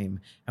time,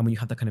 and when you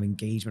have that kind of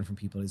engagement from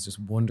people is just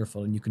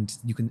wonderful. And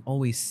you can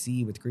always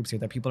see with groups here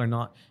that people are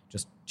not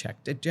just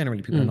checked.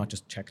 Generally, people are not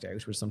just checked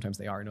out, which sometimes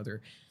they are in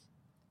other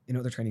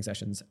training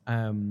sessions.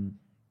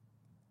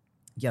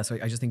 So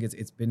I just think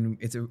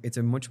it's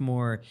a much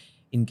more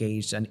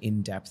engaged and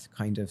in-depth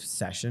kind of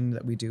session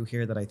that we do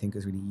here that I think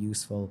is really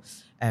useful.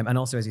 And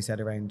also, as you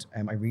said, around,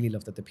 I really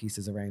love that the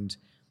pieces around,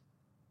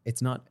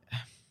 it's not,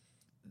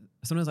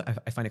 sometimes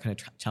I find it kind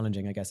of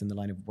challenging, I guess, in the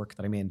line of work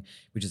that I'm in,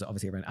 which is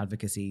obviously around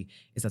advocacy,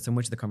 is that so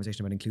much of the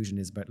conversation about inclusion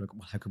is about, like,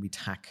 well, how can we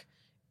tack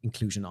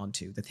inclusion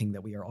onto the thing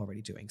that we are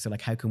already doing? So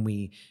like, how can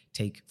we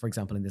take, for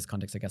example, in this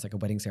context, I guess, like a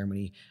wedding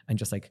ceremony, and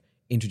just like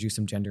introduce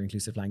some gender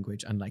inclusive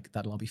language, and like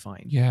that'll all be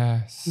fine.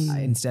 Yes.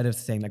 Instead of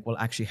saying like, well,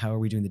 actually, how are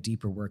we doing the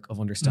deeper work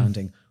of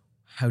understanding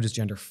how does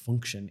gender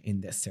function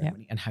in this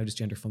ceremony, and how does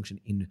gender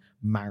function in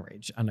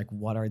marriage, and like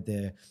what are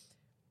the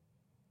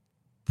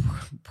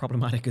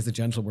problematic is a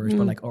gentle word,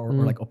 but like or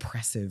like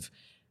oppressive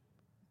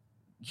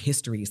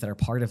histories that are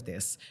part of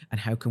this, and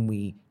how can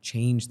we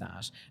change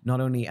that, not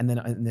only and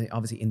then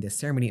obviously in this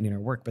ceremony and in our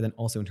work, but then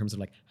also in terms of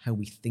like how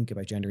we think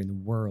about gender in the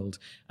world.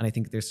 And I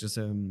think there's just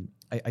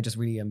I just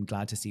really am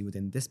glad to see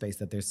within this space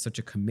that there's such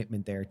a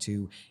commitment there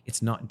to,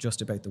 it's not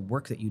just about the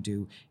work that you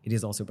do, it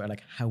is also about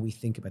like how we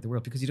think about the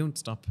world, because you don't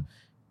stop,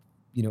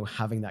 you know,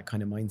 having that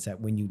kind of mindset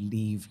when you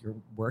leave your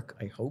work.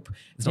 I hope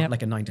it's not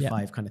like a 9 to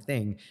 5 kind of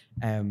thing.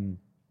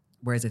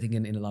 Whereas I think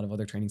in a lot of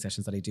other training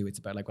sessions that I do, it's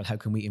about like, well, how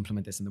can we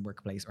implement this in the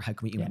workplace, or how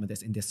can we implement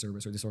this in this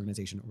service or this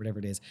organization or whatever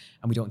it is?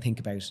 And we don't think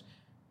about,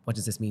 what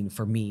does this mean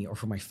for me or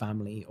for my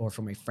family or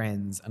for my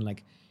friends? And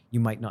like,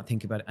 you might not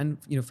think about it. And,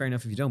 you know, fair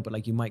enough if you don't, but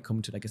like you might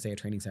come to like a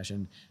training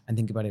session and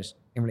think about it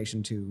in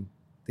relation to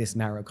this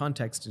narrow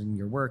context in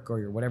your work or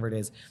your whatever it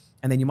is.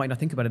 And then you might not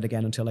think about it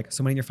again until like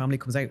someone in your family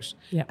comes out.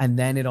 Yeah. And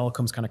then it all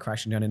comes kind of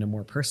crashing down in a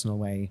more personal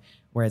way.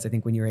 Whereas I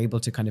think when you're able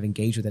to kind of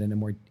engage with it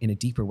in a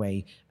deeper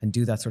way, and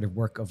do that sort of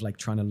work of like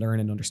trying to learn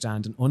and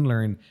understand and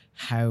unlearn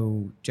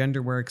how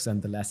gender works,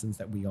 and the lessons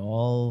that we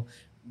all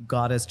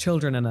got as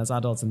children and as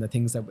adults, and the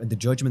things that, the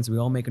judgments we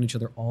all make on each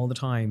other all the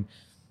time,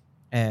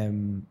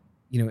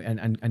 you know,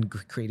 and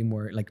creating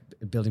more, like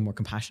building more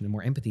compassion and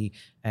more empathy,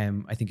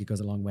 I think it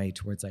goes a long way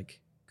towards like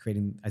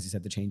creating, as you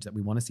said, the change that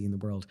we want to see in the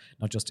world,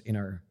 not just in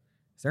our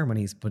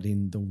ceremonies, but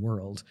in the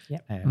world,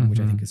 which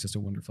I think is just a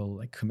wonderful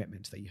like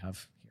commitment that you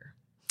have here.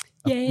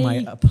 Yay. My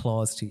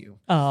applause to you.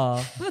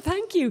 Oh, well,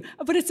 thank you.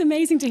 But it's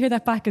amazing to hear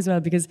that back as well,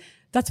 because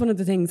that's one of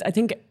the things I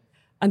think,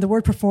 and the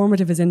word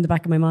performative is in the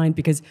back of my mind,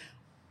 because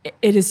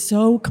it is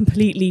so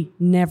completely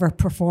never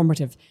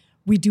performative.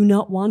 We do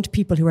not want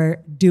people who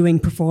are doing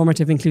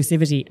performative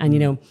inclusivity and, you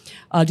know,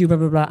 I'll do blah,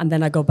 blah, blah, and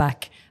then I go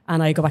back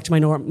to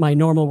my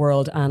normal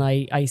world and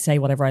I say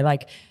whatever I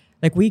like.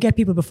 Like, we get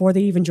people before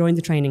they even join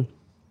the training,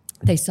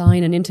 they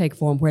sign an intake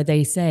form where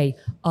they say,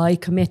 I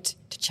commit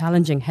to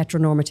challenging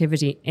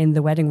heteronormativity in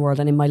the wedding world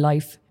and in my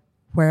life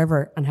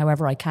wherever and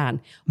however I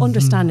can,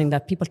 understanding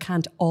that people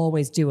can't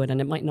always do it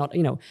and it might not,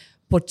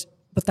 but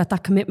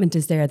that commitment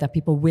is there, that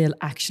people will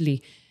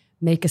actually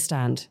make a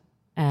stand,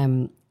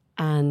 and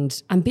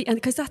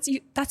because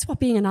that's what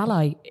being an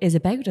ally is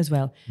about as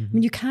well. I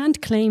mean, you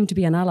can't claim to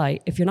be an ally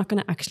if you're not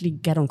going to actually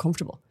get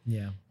uncomfortable.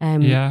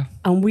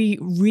 And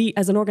we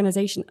as an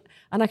organisation,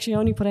 and actually I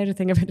only put out a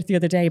thing about it the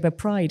other day about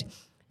Pride.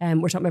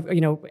 We're talking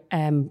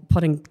about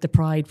putting the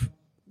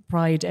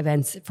Pride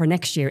events for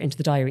next year into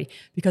the diary,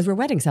 because we're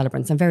wedding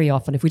celebrants, and very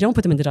often if we don't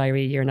put them in the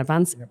diary a year in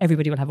advance,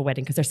 everybody will have a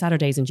wedding because they're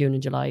Saturdays in June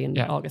and July and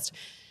August.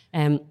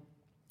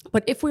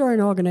 But if we are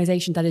an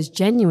organisation that is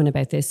genuine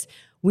about this,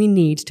 we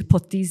need to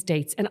put these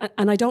dates, and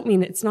I don't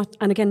mean it's not,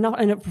 and again,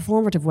 not in a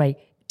performative way,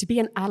 to be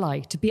an ally,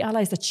 to be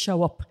allies that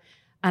show up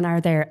and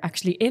are there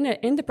actually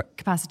in the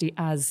capacity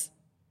as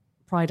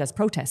Pride as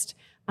protest,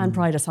 and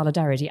Pride as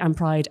solidarity, and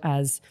Pride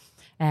as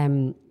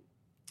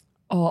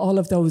all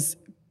of those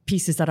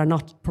pieces that are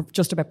not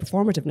just about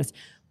performativeness,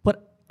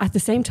 but at the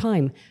same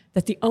time,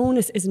 that the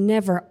onus is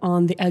never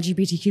on the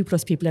LGBTQ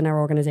plus people in our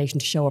organisation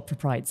to show up for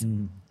Prides.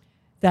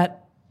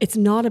 That it's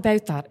not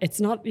about that. It's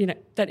not,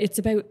 that it's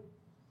about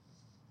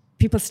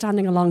people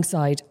standing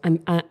alongside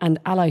and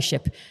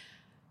allyship.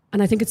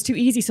 And I think it's too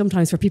easy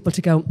sometimes for people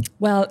to go,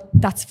 well,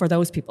 that's for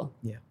those people.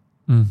 Yeah.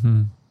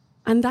 And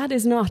that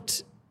is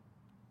not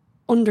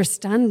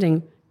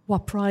understanding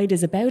what Pride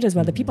is about as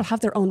well. That people have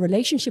their own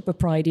relationship with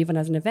Pride, even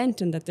as an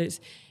event, and that there's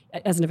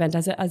as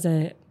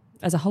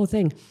a whole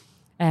thing,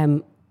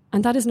 and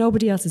that is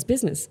nobody else's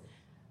business.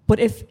 But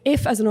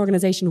if as an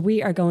organisation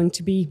we are going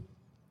to be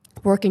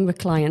working with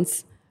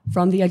clients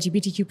from the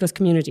LGBTQ plus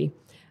community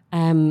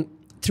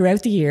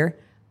throughout the year,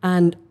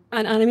 and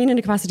I mean in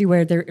a capacity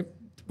where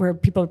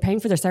people are paying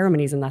for their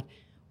ceremonies and that,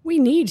 we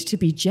need to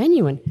be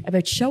genuine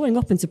about showing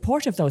up in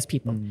support of those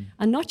people,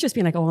 and not just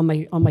being like, oh,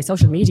 on my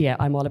social media,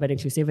 I'm all about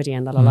inclusivity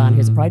and and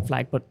here's a Pride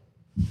flag, but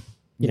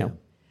you know.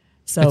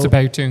 So it's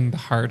about doing the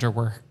harder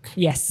work.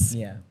 Yes.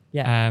 Yeah.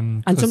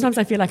 And sometimes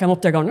I feel like I'm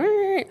up there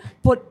going,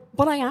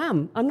 but I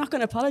am. I'm not going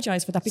to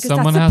apologise for that, because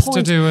someone that's the has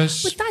point. to do it.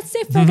 But that's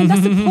it, fucking.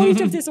 That's the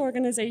point of this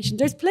organisation.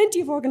 There's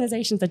plenty of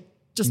organisations that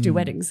just do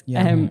weddings.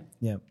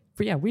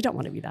 But yeah, we don't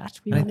want to be that.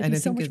 We want to be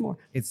so much more.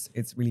 It's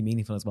really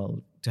meaningful as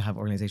well to have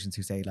organisations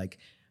who say, like,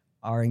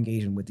 our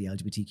engagement with the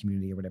LGBT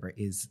community or whatever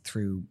is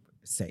through,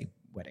 say,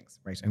 weddings,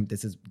 right? And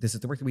this is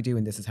the work that we do,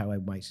 and this is how I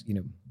might,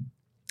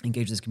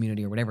 engage this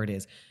community or whatever it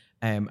is.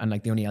 And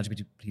like the only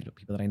LGBT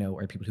people that I know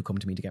are people who come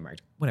to me to get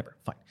married. Whatever,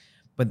 fine.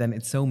 But then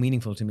it's so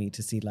meaningful to me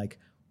to see, like,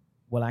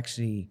 well,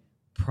 actually,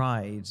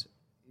 Pride,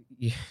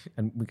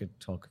 and we could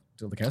talk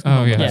till the cows.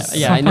 Oh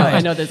yeah, I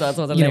know. There's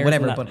also the layers,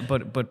 whatever.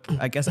 But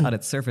I guess at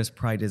its surface,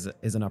 Pride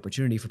is an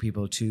opportunity for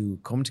people to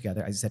come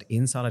together, as you said,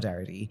 in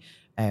solidarity,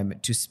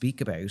 to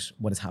speak about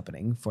what is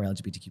happening for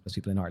LGBTQ plus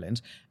people in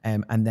Ireland,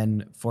 and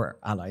then for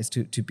allies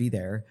to be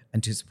there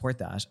and to support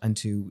that, and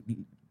to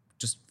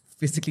just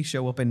physically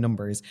show up in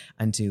numbers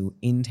and to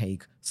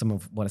intake some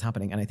of what is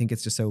happening. And I think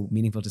it's just so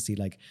meaningful to see,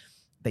 like,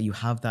 that you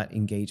have that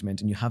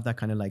engagement and you have that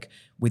kind of, like,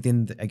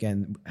 within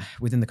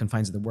the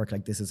confines of the work,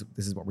 like, this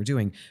is what we're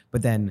doing,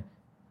 but then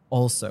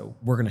also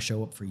we're going to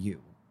show up for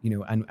you,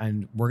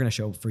 and we're going to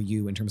show up for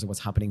you in terms of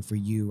what's happening for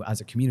you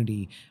as a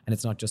community. And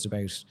it's not just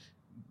about,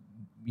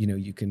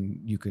 you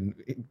can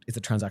it's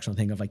a transactional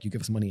thing of, like, you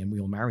give us money and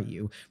we will marry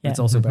you, but it's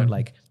also about,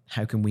 like,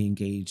 how can we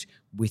engage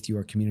with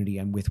your community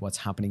and with what's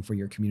happening for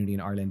your community in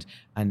Ireland,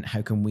 and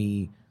how can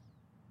we,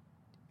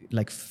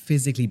 like,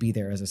 physically be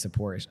there as a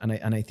support. And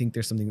I think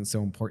there's something that's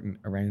so important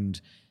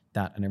around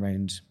that, and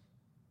around,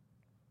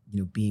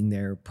 being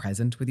there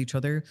present with each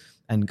other,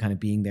 and kind of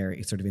being there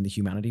sort of in the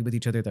humanity with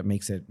each other, that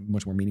makes it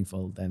much more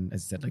meaningful than,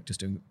 as I said, like, just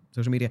doing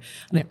social media.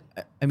 And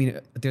I mean,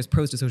 there's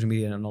pros to social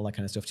media and all that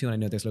kind of stuff too. And I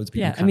know there's loads of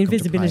people who can't come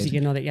visibility to Pride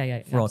and all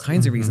that. For all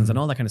kinds of reasons and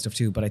all that kind of stuff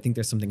too. But I think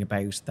there's something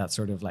about that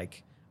sort of,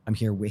 like, I'm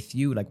here with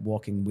you, like,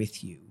 walking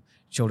with you,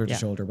 shoulder to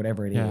shoulder,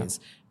 whatever it is,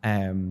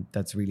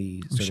 that's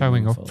really sort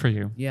showing of up for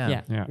you.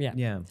 Yeah.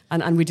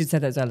 And we did say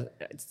that as well,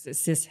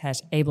 cis,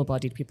 het,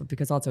 able-bodied people,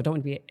 because also don't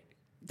want to be.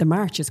 The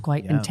march is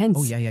quite intense.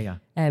 Oh, yeah.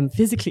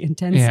 Physically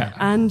intense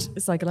and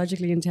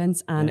psychologically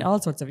intense, and all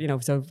sorts of,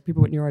 so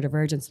people with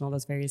neurodivergence and all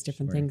those various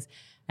different things.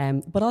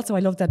 But also I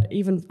love that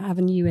even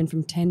having you in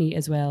from Tenny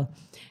as well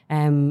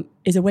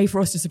is a way for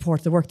us to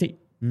support the work that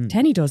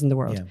Tenny does in the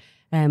world.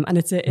 And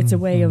it's a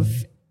way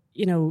of,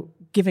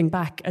 giving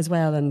back as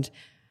well, and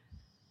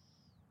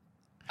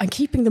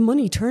keeping the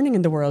money turning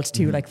in the world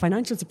too, like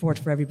financial support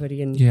for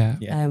everybody.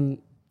 And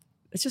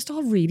it's just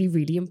all really,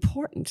 really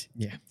important.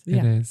 It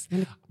is.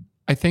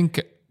 I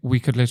think we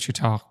could literally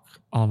talk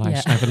all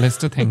night. I have a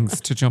list of things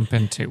to jump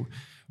into.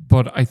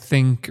 But I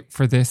think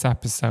for this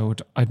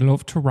episode, I'd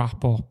love to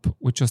wrap up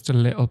with just a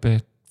little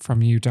bit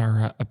from you,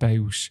 Daire,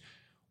 about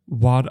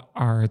what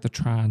are the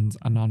trans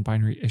and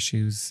non-binary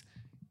issues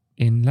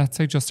in, let's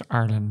say, just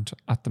Ireland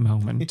at the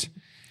moment.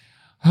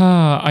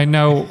 I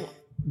know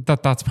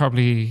that's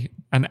probably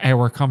an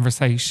hour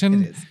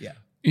conversation. It is,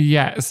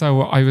 Yeah,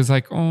 so I was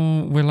like,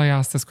 oh, will I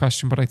ask this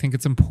question? But I think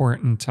it's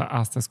important to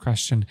ask this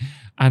question.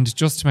 And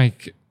just to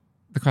make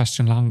the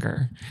question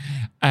longer.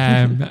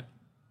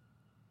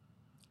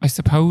 I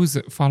suppose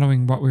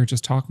following what we were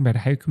just talking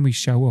about, how can we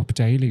show up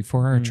daily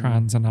for our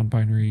trans and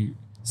non-binary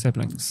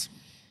siblings?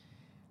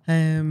 So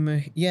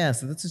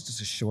this is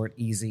just a short,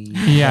 easy.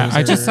 Yeah,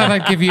 I just thought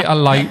I'd give you a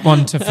light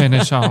one to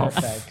finish off.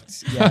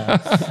 Perfect. Yeah.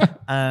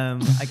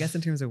 I guess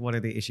in terms of what are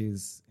the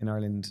issues in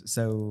Ireland,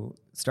 so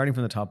starting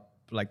from the top,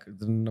 like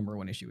the number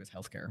one issue is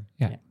healthcare.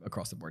 Yeah.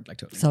 Across the board, like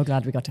totally. So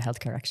glad we got to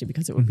healthcare actually,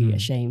 because it would be a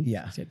shame.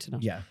 Yeah. To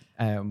not. Yeah.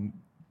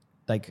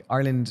 Like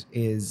Ireland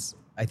is,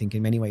 I think,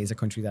 in many ways a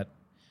country that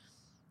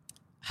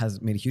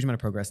has made a huge amount of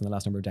progress in the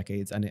last number of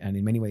decades, and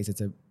in many ways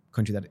it's a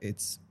country that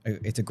it's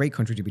a great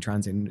country to be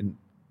trans in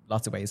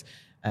lots of ways,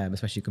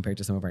 especially compared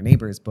to some of our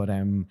neighbours. But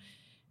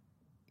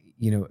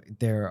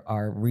there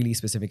are really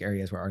specific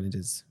areas where Ireland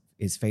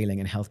is failing,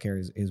 and healthcare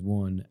is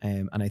one.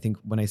 And I think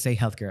when I say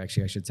healthcare,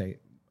 actually, I should say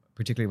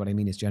particularly what I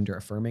mean is gender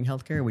affirming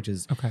healthcare, which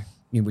is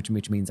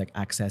which means like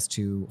access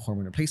to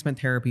hormone replacement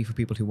therapy for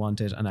people who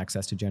want it, and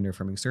access to gender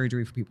affirming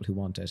surgery for people who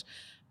want it.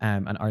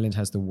 And Ireland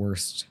has the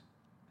worst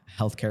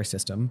healthcare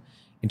system.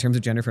 In terms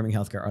of gender affirming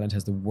healthcare, Ireland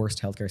has the worst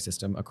healthcare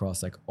system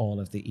across like all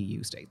of the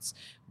EU states.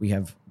 We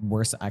have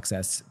worse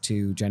access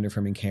to gender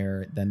affirming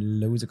care than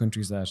loads of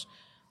countries that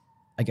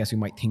I guess we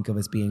might think of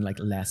as being like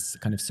less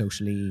kind of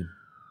socially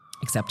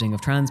accepting of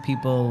trans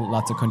people.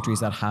 Lots of countries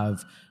that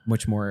have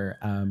much more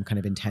kind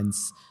of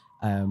intense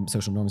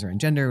social norms around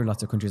gender.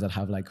 Lots of countries that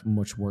have like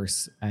much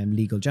worse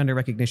legal gender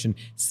recognition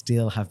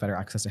still have better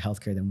access to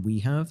healthcare than we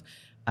have.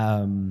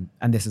 And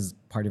this is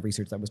part of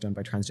research that was done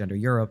by Transgender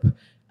Europe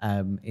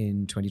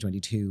in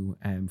 2022.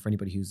 For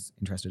anybody who's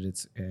interested,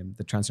 it's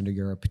the Transgender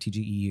Europe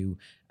TGEU.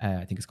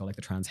 I think it's called like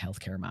the Trans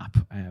Healthcare Map.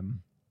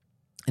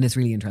 And it's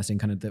really interesting,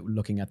 kind of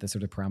looking at the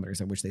sort of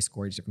parameters at which they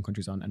scored different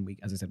countries on. And we,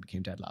 as I said, we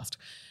came dead last.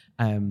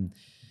 And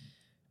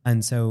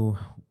so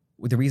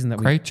the reason that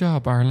Great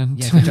job, Ireland.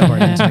 Yeah, good job,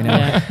 Ireland. I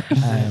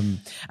know.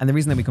 And the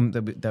reason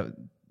that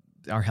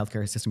our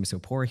healthcare system is so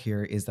poor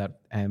here is that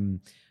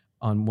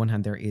on one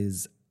hand, there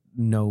is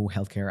no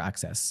healthcare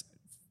access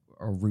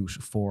or route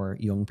for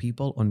young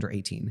people under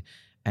 18.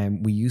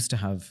 We used to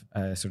have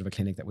sort of a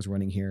clinic that was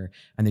running here,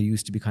 and there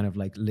used to be kind of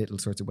like little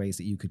sorts of ways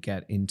that you could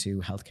get into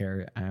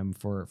healthcare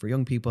for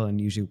young people. And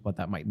usually what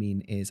that might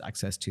mean is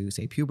access to,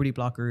 say, puberty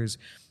blockers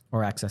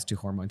or access to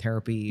hormone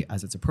therapy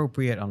as it's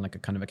appropriate on like a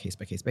kind of a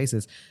case-by-case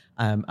basis.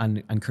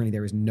 And currently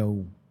there is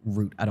no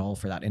route at all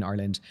for that in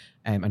Ireland.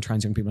 And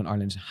trans young people in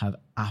Ireland have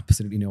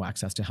absolutely no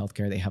access to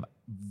healthcare. They have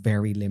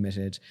very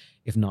limited,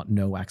 if not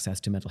no, access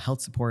to mental health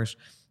support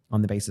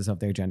on the basis of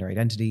their gender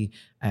identity.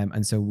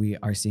 And so we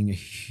are seeing a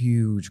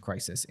huge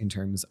crisis in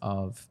terms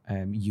of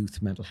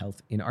youth mental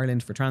health in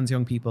Ireland for trans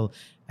young people.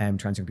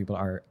 Trans young people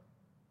are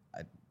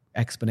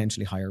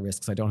exponentially higher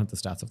risks. I don't have the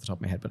stats off the top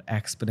of my head, but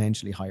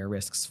exponentially higher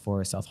risks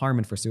for self-harm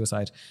and for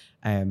suicide.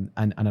 And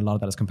a lot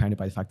of that is compounded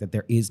by the fact that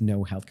there is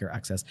no healthcare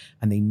access,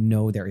 and they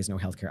know there is no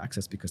healthcare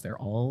access because they're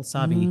all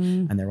savvy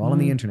and they're all on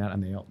the internet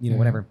and they all,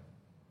 whatever.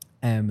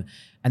 And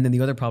then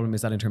the other problem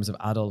is that in terms of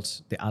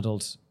the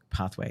adult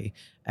pathway,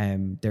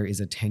 there is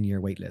a 10-year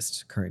wait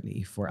list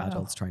currently for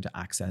adults trying to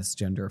access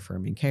gender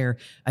affirming care,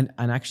 and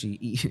actually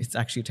it's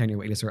actually a 10-year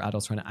wait list for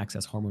adults trying to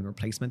access hormone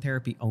replacement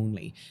therapy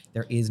only.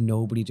 There is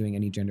nobody doing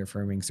any gender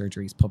affirming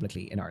surgeries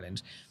publicly in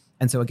Ireland.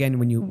 And so again,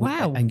 when you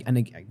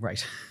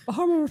right, but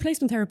hormone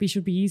replacement therapy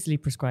should be easily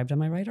prescribed.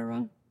 Am I right or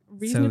wrong?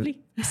 Reasonably.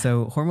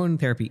 So hormone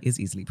therapy is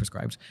easily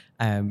prescribed.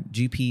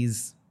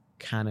 GPs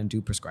can and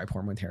do prescribe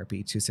hormone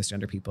therapy to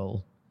cisgender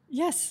people.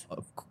 Yes.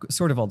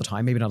 Sort of all the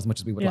time, maybe not as much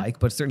as we would like,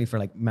 but certainly for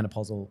like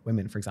menopausal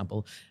women, for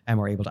example,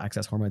 are able to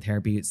access hormone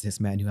therapy. It's cis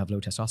men who have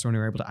low testosterone who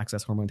are able to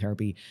access hormone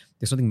therapy.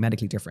 There's something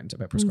medically different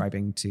about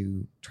prescribing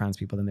to trans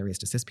people than there is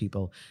to cis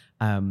people.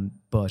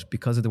 But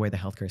because of the way the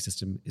healthcare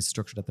system is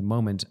structured at the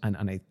moment, and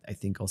I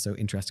think also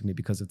interestingly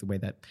because of the way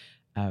that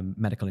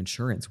medical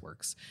insurance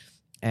works,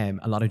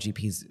 a lot of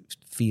GPs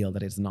feel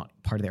that it's not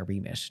part of their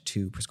remit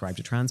to prescribe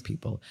to trans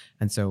people.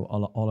 And so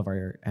all of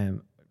our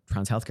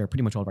trans healthcare,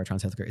 pretty much all of our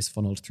trans healthcare is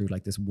funneled through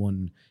like this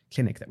one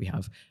clinic that we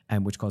have,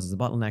 which causes a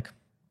bottleneck,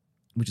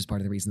 which is part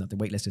of the reason that the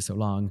wait list is so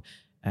long.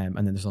 And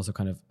then there's also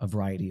kind of a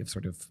variety of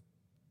sort of,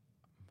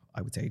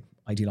 I would say,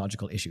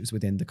 ideological issues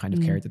within the kind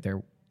of care that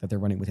they're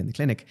running within the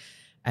clinic.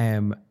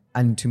 And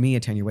to me, a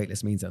 10-year wait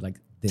list means that like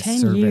this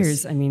 10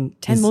 years, I mean,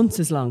 10 months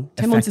is long.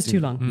 10 months is too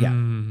long.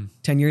 Yeah.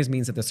 10 years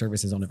means that the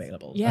service is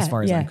unavailable as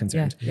far as I'm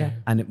concerned.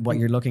 And what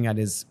you're looking at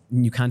is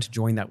you can't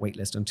join that wait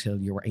list until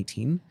you're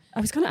 18. I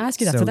was going to ask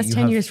you that. So that's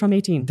 10 years from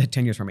 18.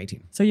 10 years from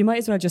 18. So you might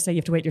as well just say you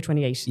have to wait till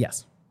 28.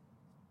 Yes.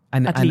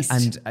 And at least.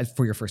 And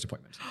for your first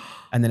appointment.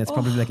 And then it's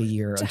probably like a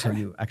year until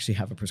you actually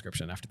have a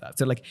prescription after that.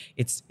 So like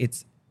it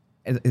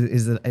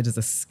is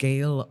a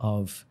scale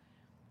of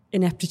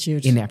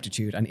ineptitude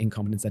and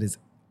incompetence that is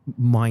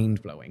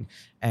mind-blowing.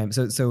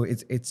 So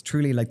it's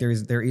truly like there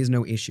is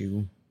no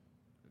issue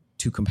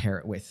to compare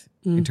it with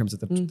in terms of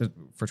the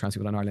for trans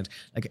people in Ireland.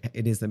 Like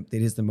it is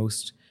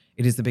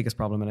It is the biggest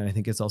problem, and I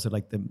think it's also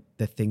like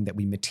the thing that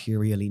we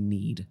materially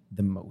need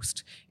the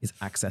most is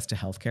access to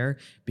healthcare,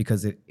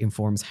 because it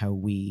informs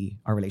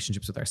our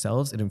relationships with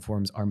ourselves. It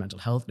informs our mental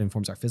health. It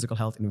informs our physical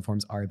health. It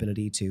informs our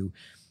ability to,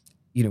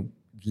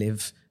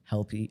 live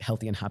healthy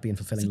and happy and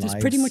fulfilling lives.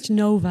 There's pretty much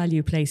no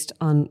value placed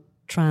on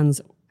trans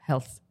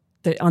health,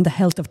 on the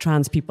health of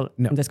trans people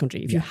in this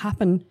country. If you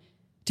happen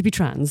to be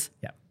trans,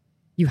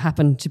 you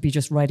happen to be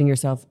just writing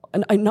yourself,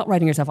 and not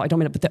writing yourself, I don't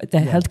mean it, but the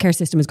healthcare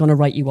system is going to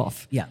write you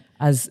off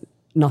as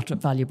not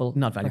valuable.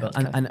 Not valuable.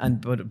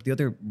 But the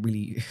other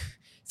really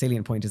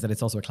salient point is that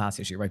it's also a class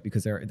issue, right?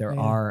 Because there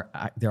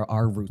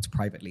are routes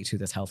privately to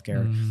this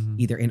healthcare,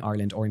 either in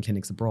Ireland or in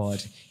clinics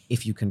abroad.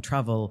 If you can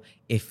travel,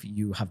 if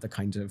you have the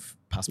kind of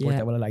passport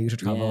that will allow you to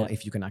travel,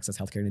 if you can access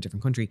healthcare in a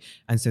different country,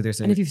 and so there's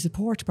and if you have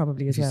support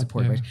probably as well.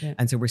 Support, right? Yeah.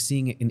 And so we're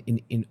seeing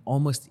it in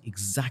almost the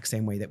exact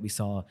same way that we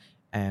saw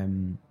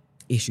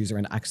issues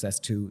around access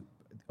to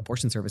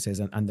abortion services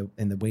and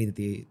the way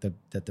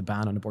that the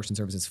ban on abortion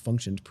services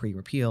functioned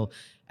pre-repeal,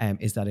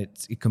 is that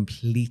it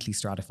completely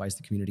stratifies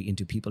the community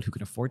into people who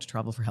can afford to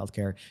travel for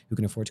healthcare, who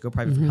can afford to go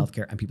private for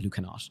healthcare, and people who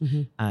cannot.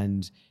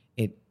 And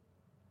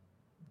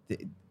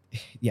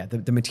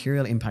the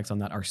material impacts on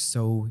that are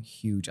so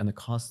huge, and the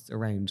costs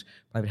around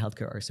private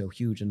healthcare are so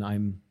huge. And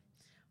I'm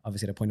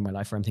obviously at a point in my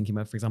life where I'm thinking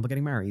about, for example,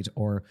 getting married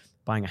or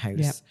buying a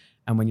house.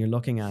 And when you're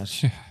looking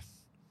at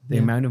the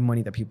amount of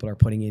money that people are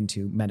putting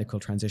into medical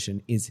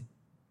transition is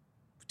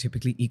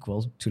typically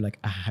equal to like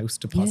a house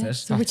deposit.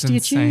 So which do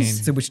you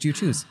choose? So which do you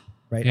choose?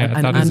 Right. Yeah,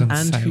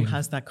 and who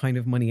has that kind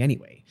of money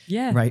anyway?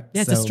 Yeah. Right.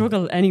 Yeah, it's a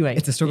struggle anyway.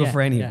 It's a struggle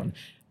for anyone.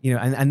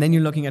 And then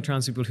you're looking at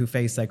trans people who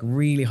face like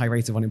really high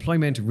rates of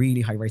unemployment, really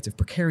high rates of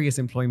precarious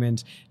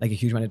employment, like a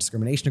huge amount of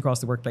discrimination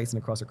across the workplace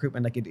and across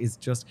recruitment. Like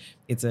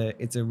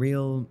it's a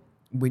real,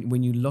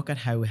 when you look at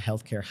how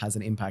healthcare has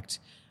an impact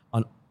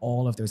on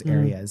all of those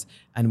areas,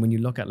 and when you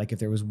look at like if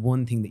there was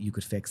one thing that you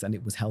could fix and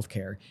it was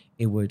healthcare,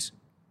 it would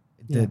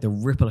the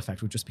ripple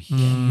effect would just be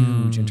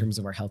huge in terms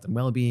of our health and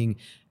well-being,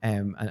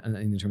 and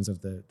in terms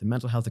of the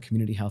mental health, the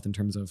community health, in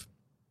terms of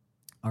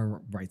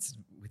our rights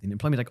within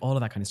employment, like all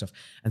of that kind of stuff.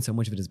 And so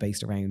much of it is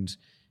based around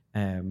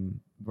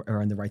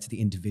the rights of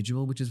the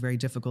individual, which is very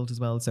difficult as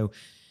well. So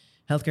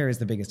healthcare is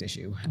the biggest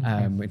issue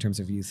in terms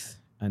of youth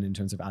and in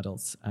terms of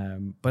adults.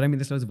 But I mean,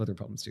 there's loads of other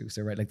problems too.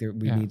 So, right, like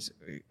we need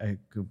a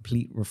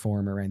complete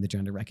reform around the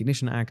Gender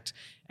Recognition Act.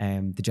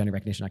 The Gender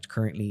Recognition Act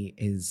currently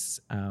is,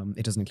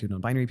 it doesn't include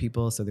non-binary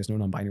people, so there's no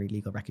non-binary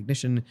legal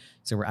recognition.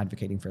 So we're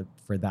advocating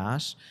for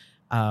that.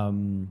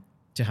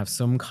 To have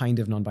some kind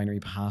of non-binary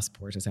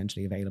passport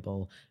essentially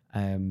available.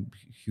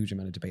 Huge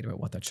amount of debate about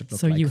what that should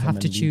look like. So you have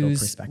to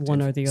choose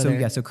one or the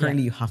other. So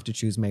currently you have to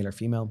choose male or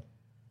female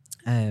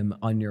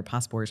on your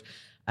passport.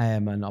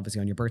 And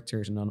obviously on your birth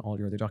cert and on all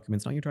your other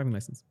documents, not on your driving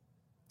license.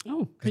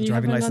 Oh, because the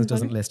driving license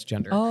doesn't list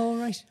gender. Oh,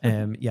 right.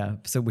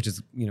 So which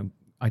is,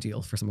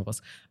 ideal for some of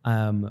us.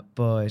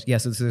 But yeah,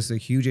 so there's a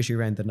huge issue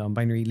around the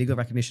non-binary legal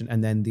recognition.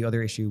 And then the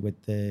other issue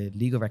with the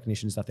legal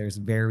recognition is that there's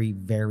very,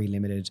 very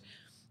limited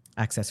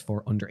access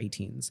for under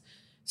 18s.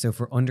 So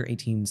for under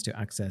 18s to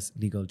access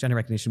legal gender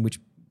recognition, which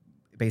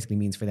basically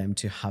means for them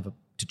to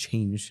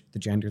change the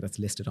gender that's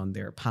listed on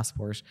their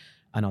passport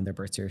and on their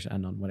birth cert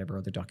and on whatever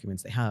other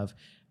documents they have,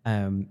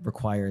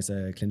 requires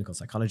a clinical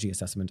psychology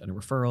assessment and a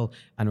referral,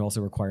 and it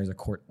also requires a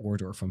court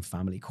order from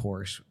family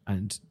court,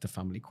 and the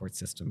family court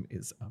system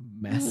is a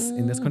mess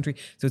in this country.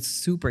 So it's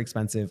super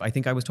expensive. I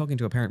think I was talking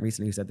to a parent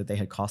recently who said that they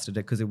had costed it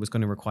because it was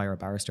going to require a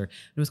barrister.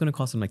 It was going to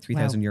cost them like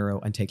 €3,000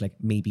 and take like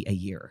maybe a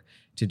year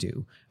to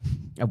do,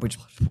 which,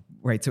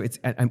 right. So it's,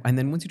 and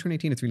then once you turn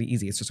 18, it's really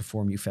easy. It's just a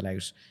form you fill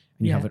out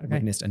and you have it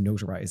witnessed and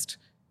notarized,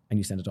 and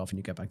you send it off and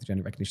you get back the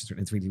gender recognition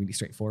cert. It's really, really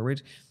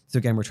straightforward. So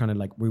again, we're trying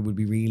to we would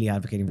be really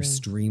advocating for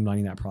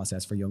streamlining that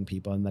process for young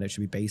people, and that it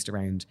should be based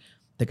around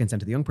the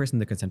consent of the young person,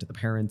 the consent of the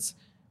parents,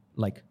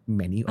 like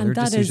many other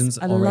decisions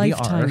already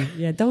are.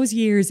 Yeah, those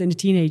years in a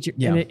teenager,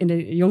 in a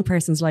young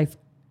person's life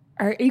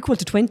are equal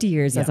to 20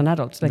 years as an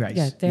adult.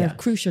 They're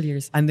crucial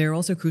years. And they're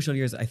also crucial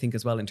years, I think,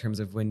 as well, in terms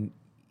of when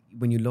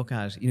you look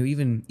at,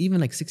 even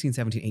like 16,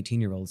 17,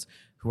 18-year-olds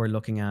who are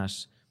looking at,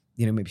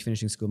 maybe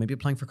finishing school, maybe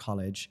applying for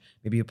college,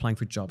 maybe applying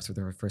for jobs for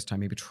their first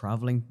time, maybe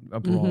traveling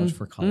abroad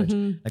for college.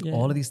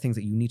 All of these things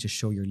that you need to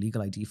show your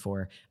legal ID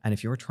for. And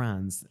if you're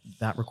trans,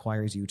 that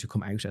requires you to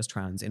come out as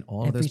trans in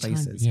all of those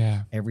places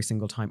every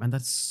single time. And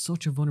that's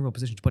such a vulnerable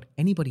position to put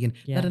anybody in,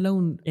 let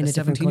alone a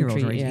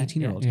 17-year-old or an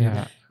 18-year-old.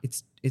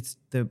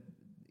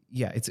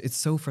 It's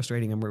so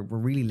frustrating, and we're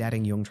really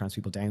letting young trans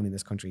people down in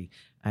this country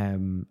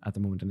at the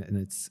moment. And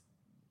it's,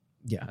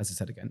 as I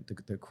said again,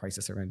 the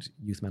crisis around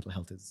youth mental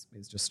health is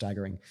just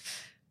staggering.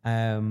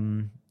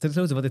 There's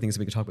loads of other things that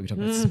we could talk about. We could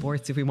talk about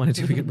sports if we wanted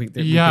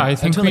to. I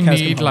think we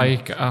need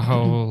like a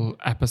whole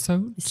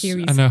episode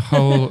and a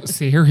whole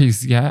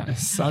series.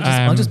 Yes,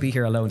 I'll just be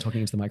here alone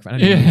talking into the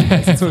microphone.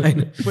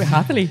 We're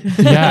happily.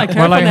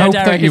 Well, I hope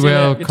that you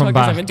will come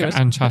back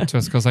and chat to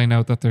us, because I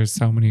know that there's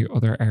so many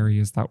other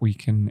areas that we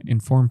can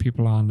inform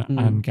people on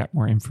and get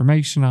more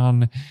information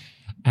on.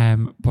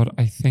 But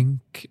I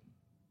think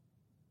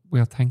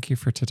we'll thank you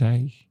for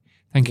today.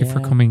 Thank you for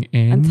coming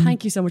in. And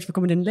thank you so much for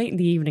coming in late in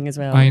the evening as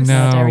well. I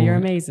know. Daire, you're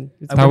amazing.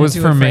 That was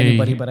for me.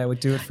 Anybody, but I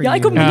would do it for you. I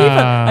couldn't believe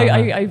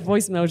it. I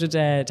voice noted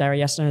Daire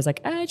yesterday. I was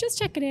like, just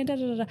checking in.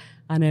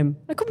 And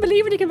I couldn't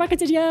believe it. He came back and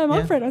said, I'm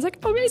on for it. I was like,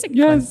 amazing.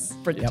 Yes.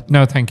 Brilliant. Yep.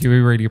 No, thank you. We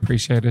really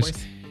appreciate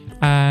it.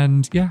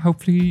 And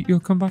hopefully you'll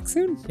come back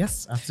soon.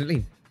 Yes,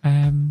 absolutely.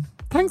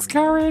 Thanks,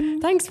 Karen.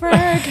 Thanks,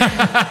 Ferg.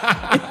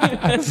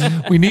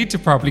 We need to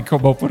probably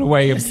come up with a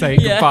way of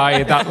saying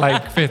goodbye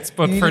that fits.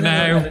 But for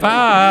now,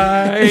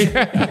 bye.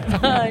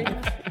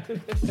 Bye.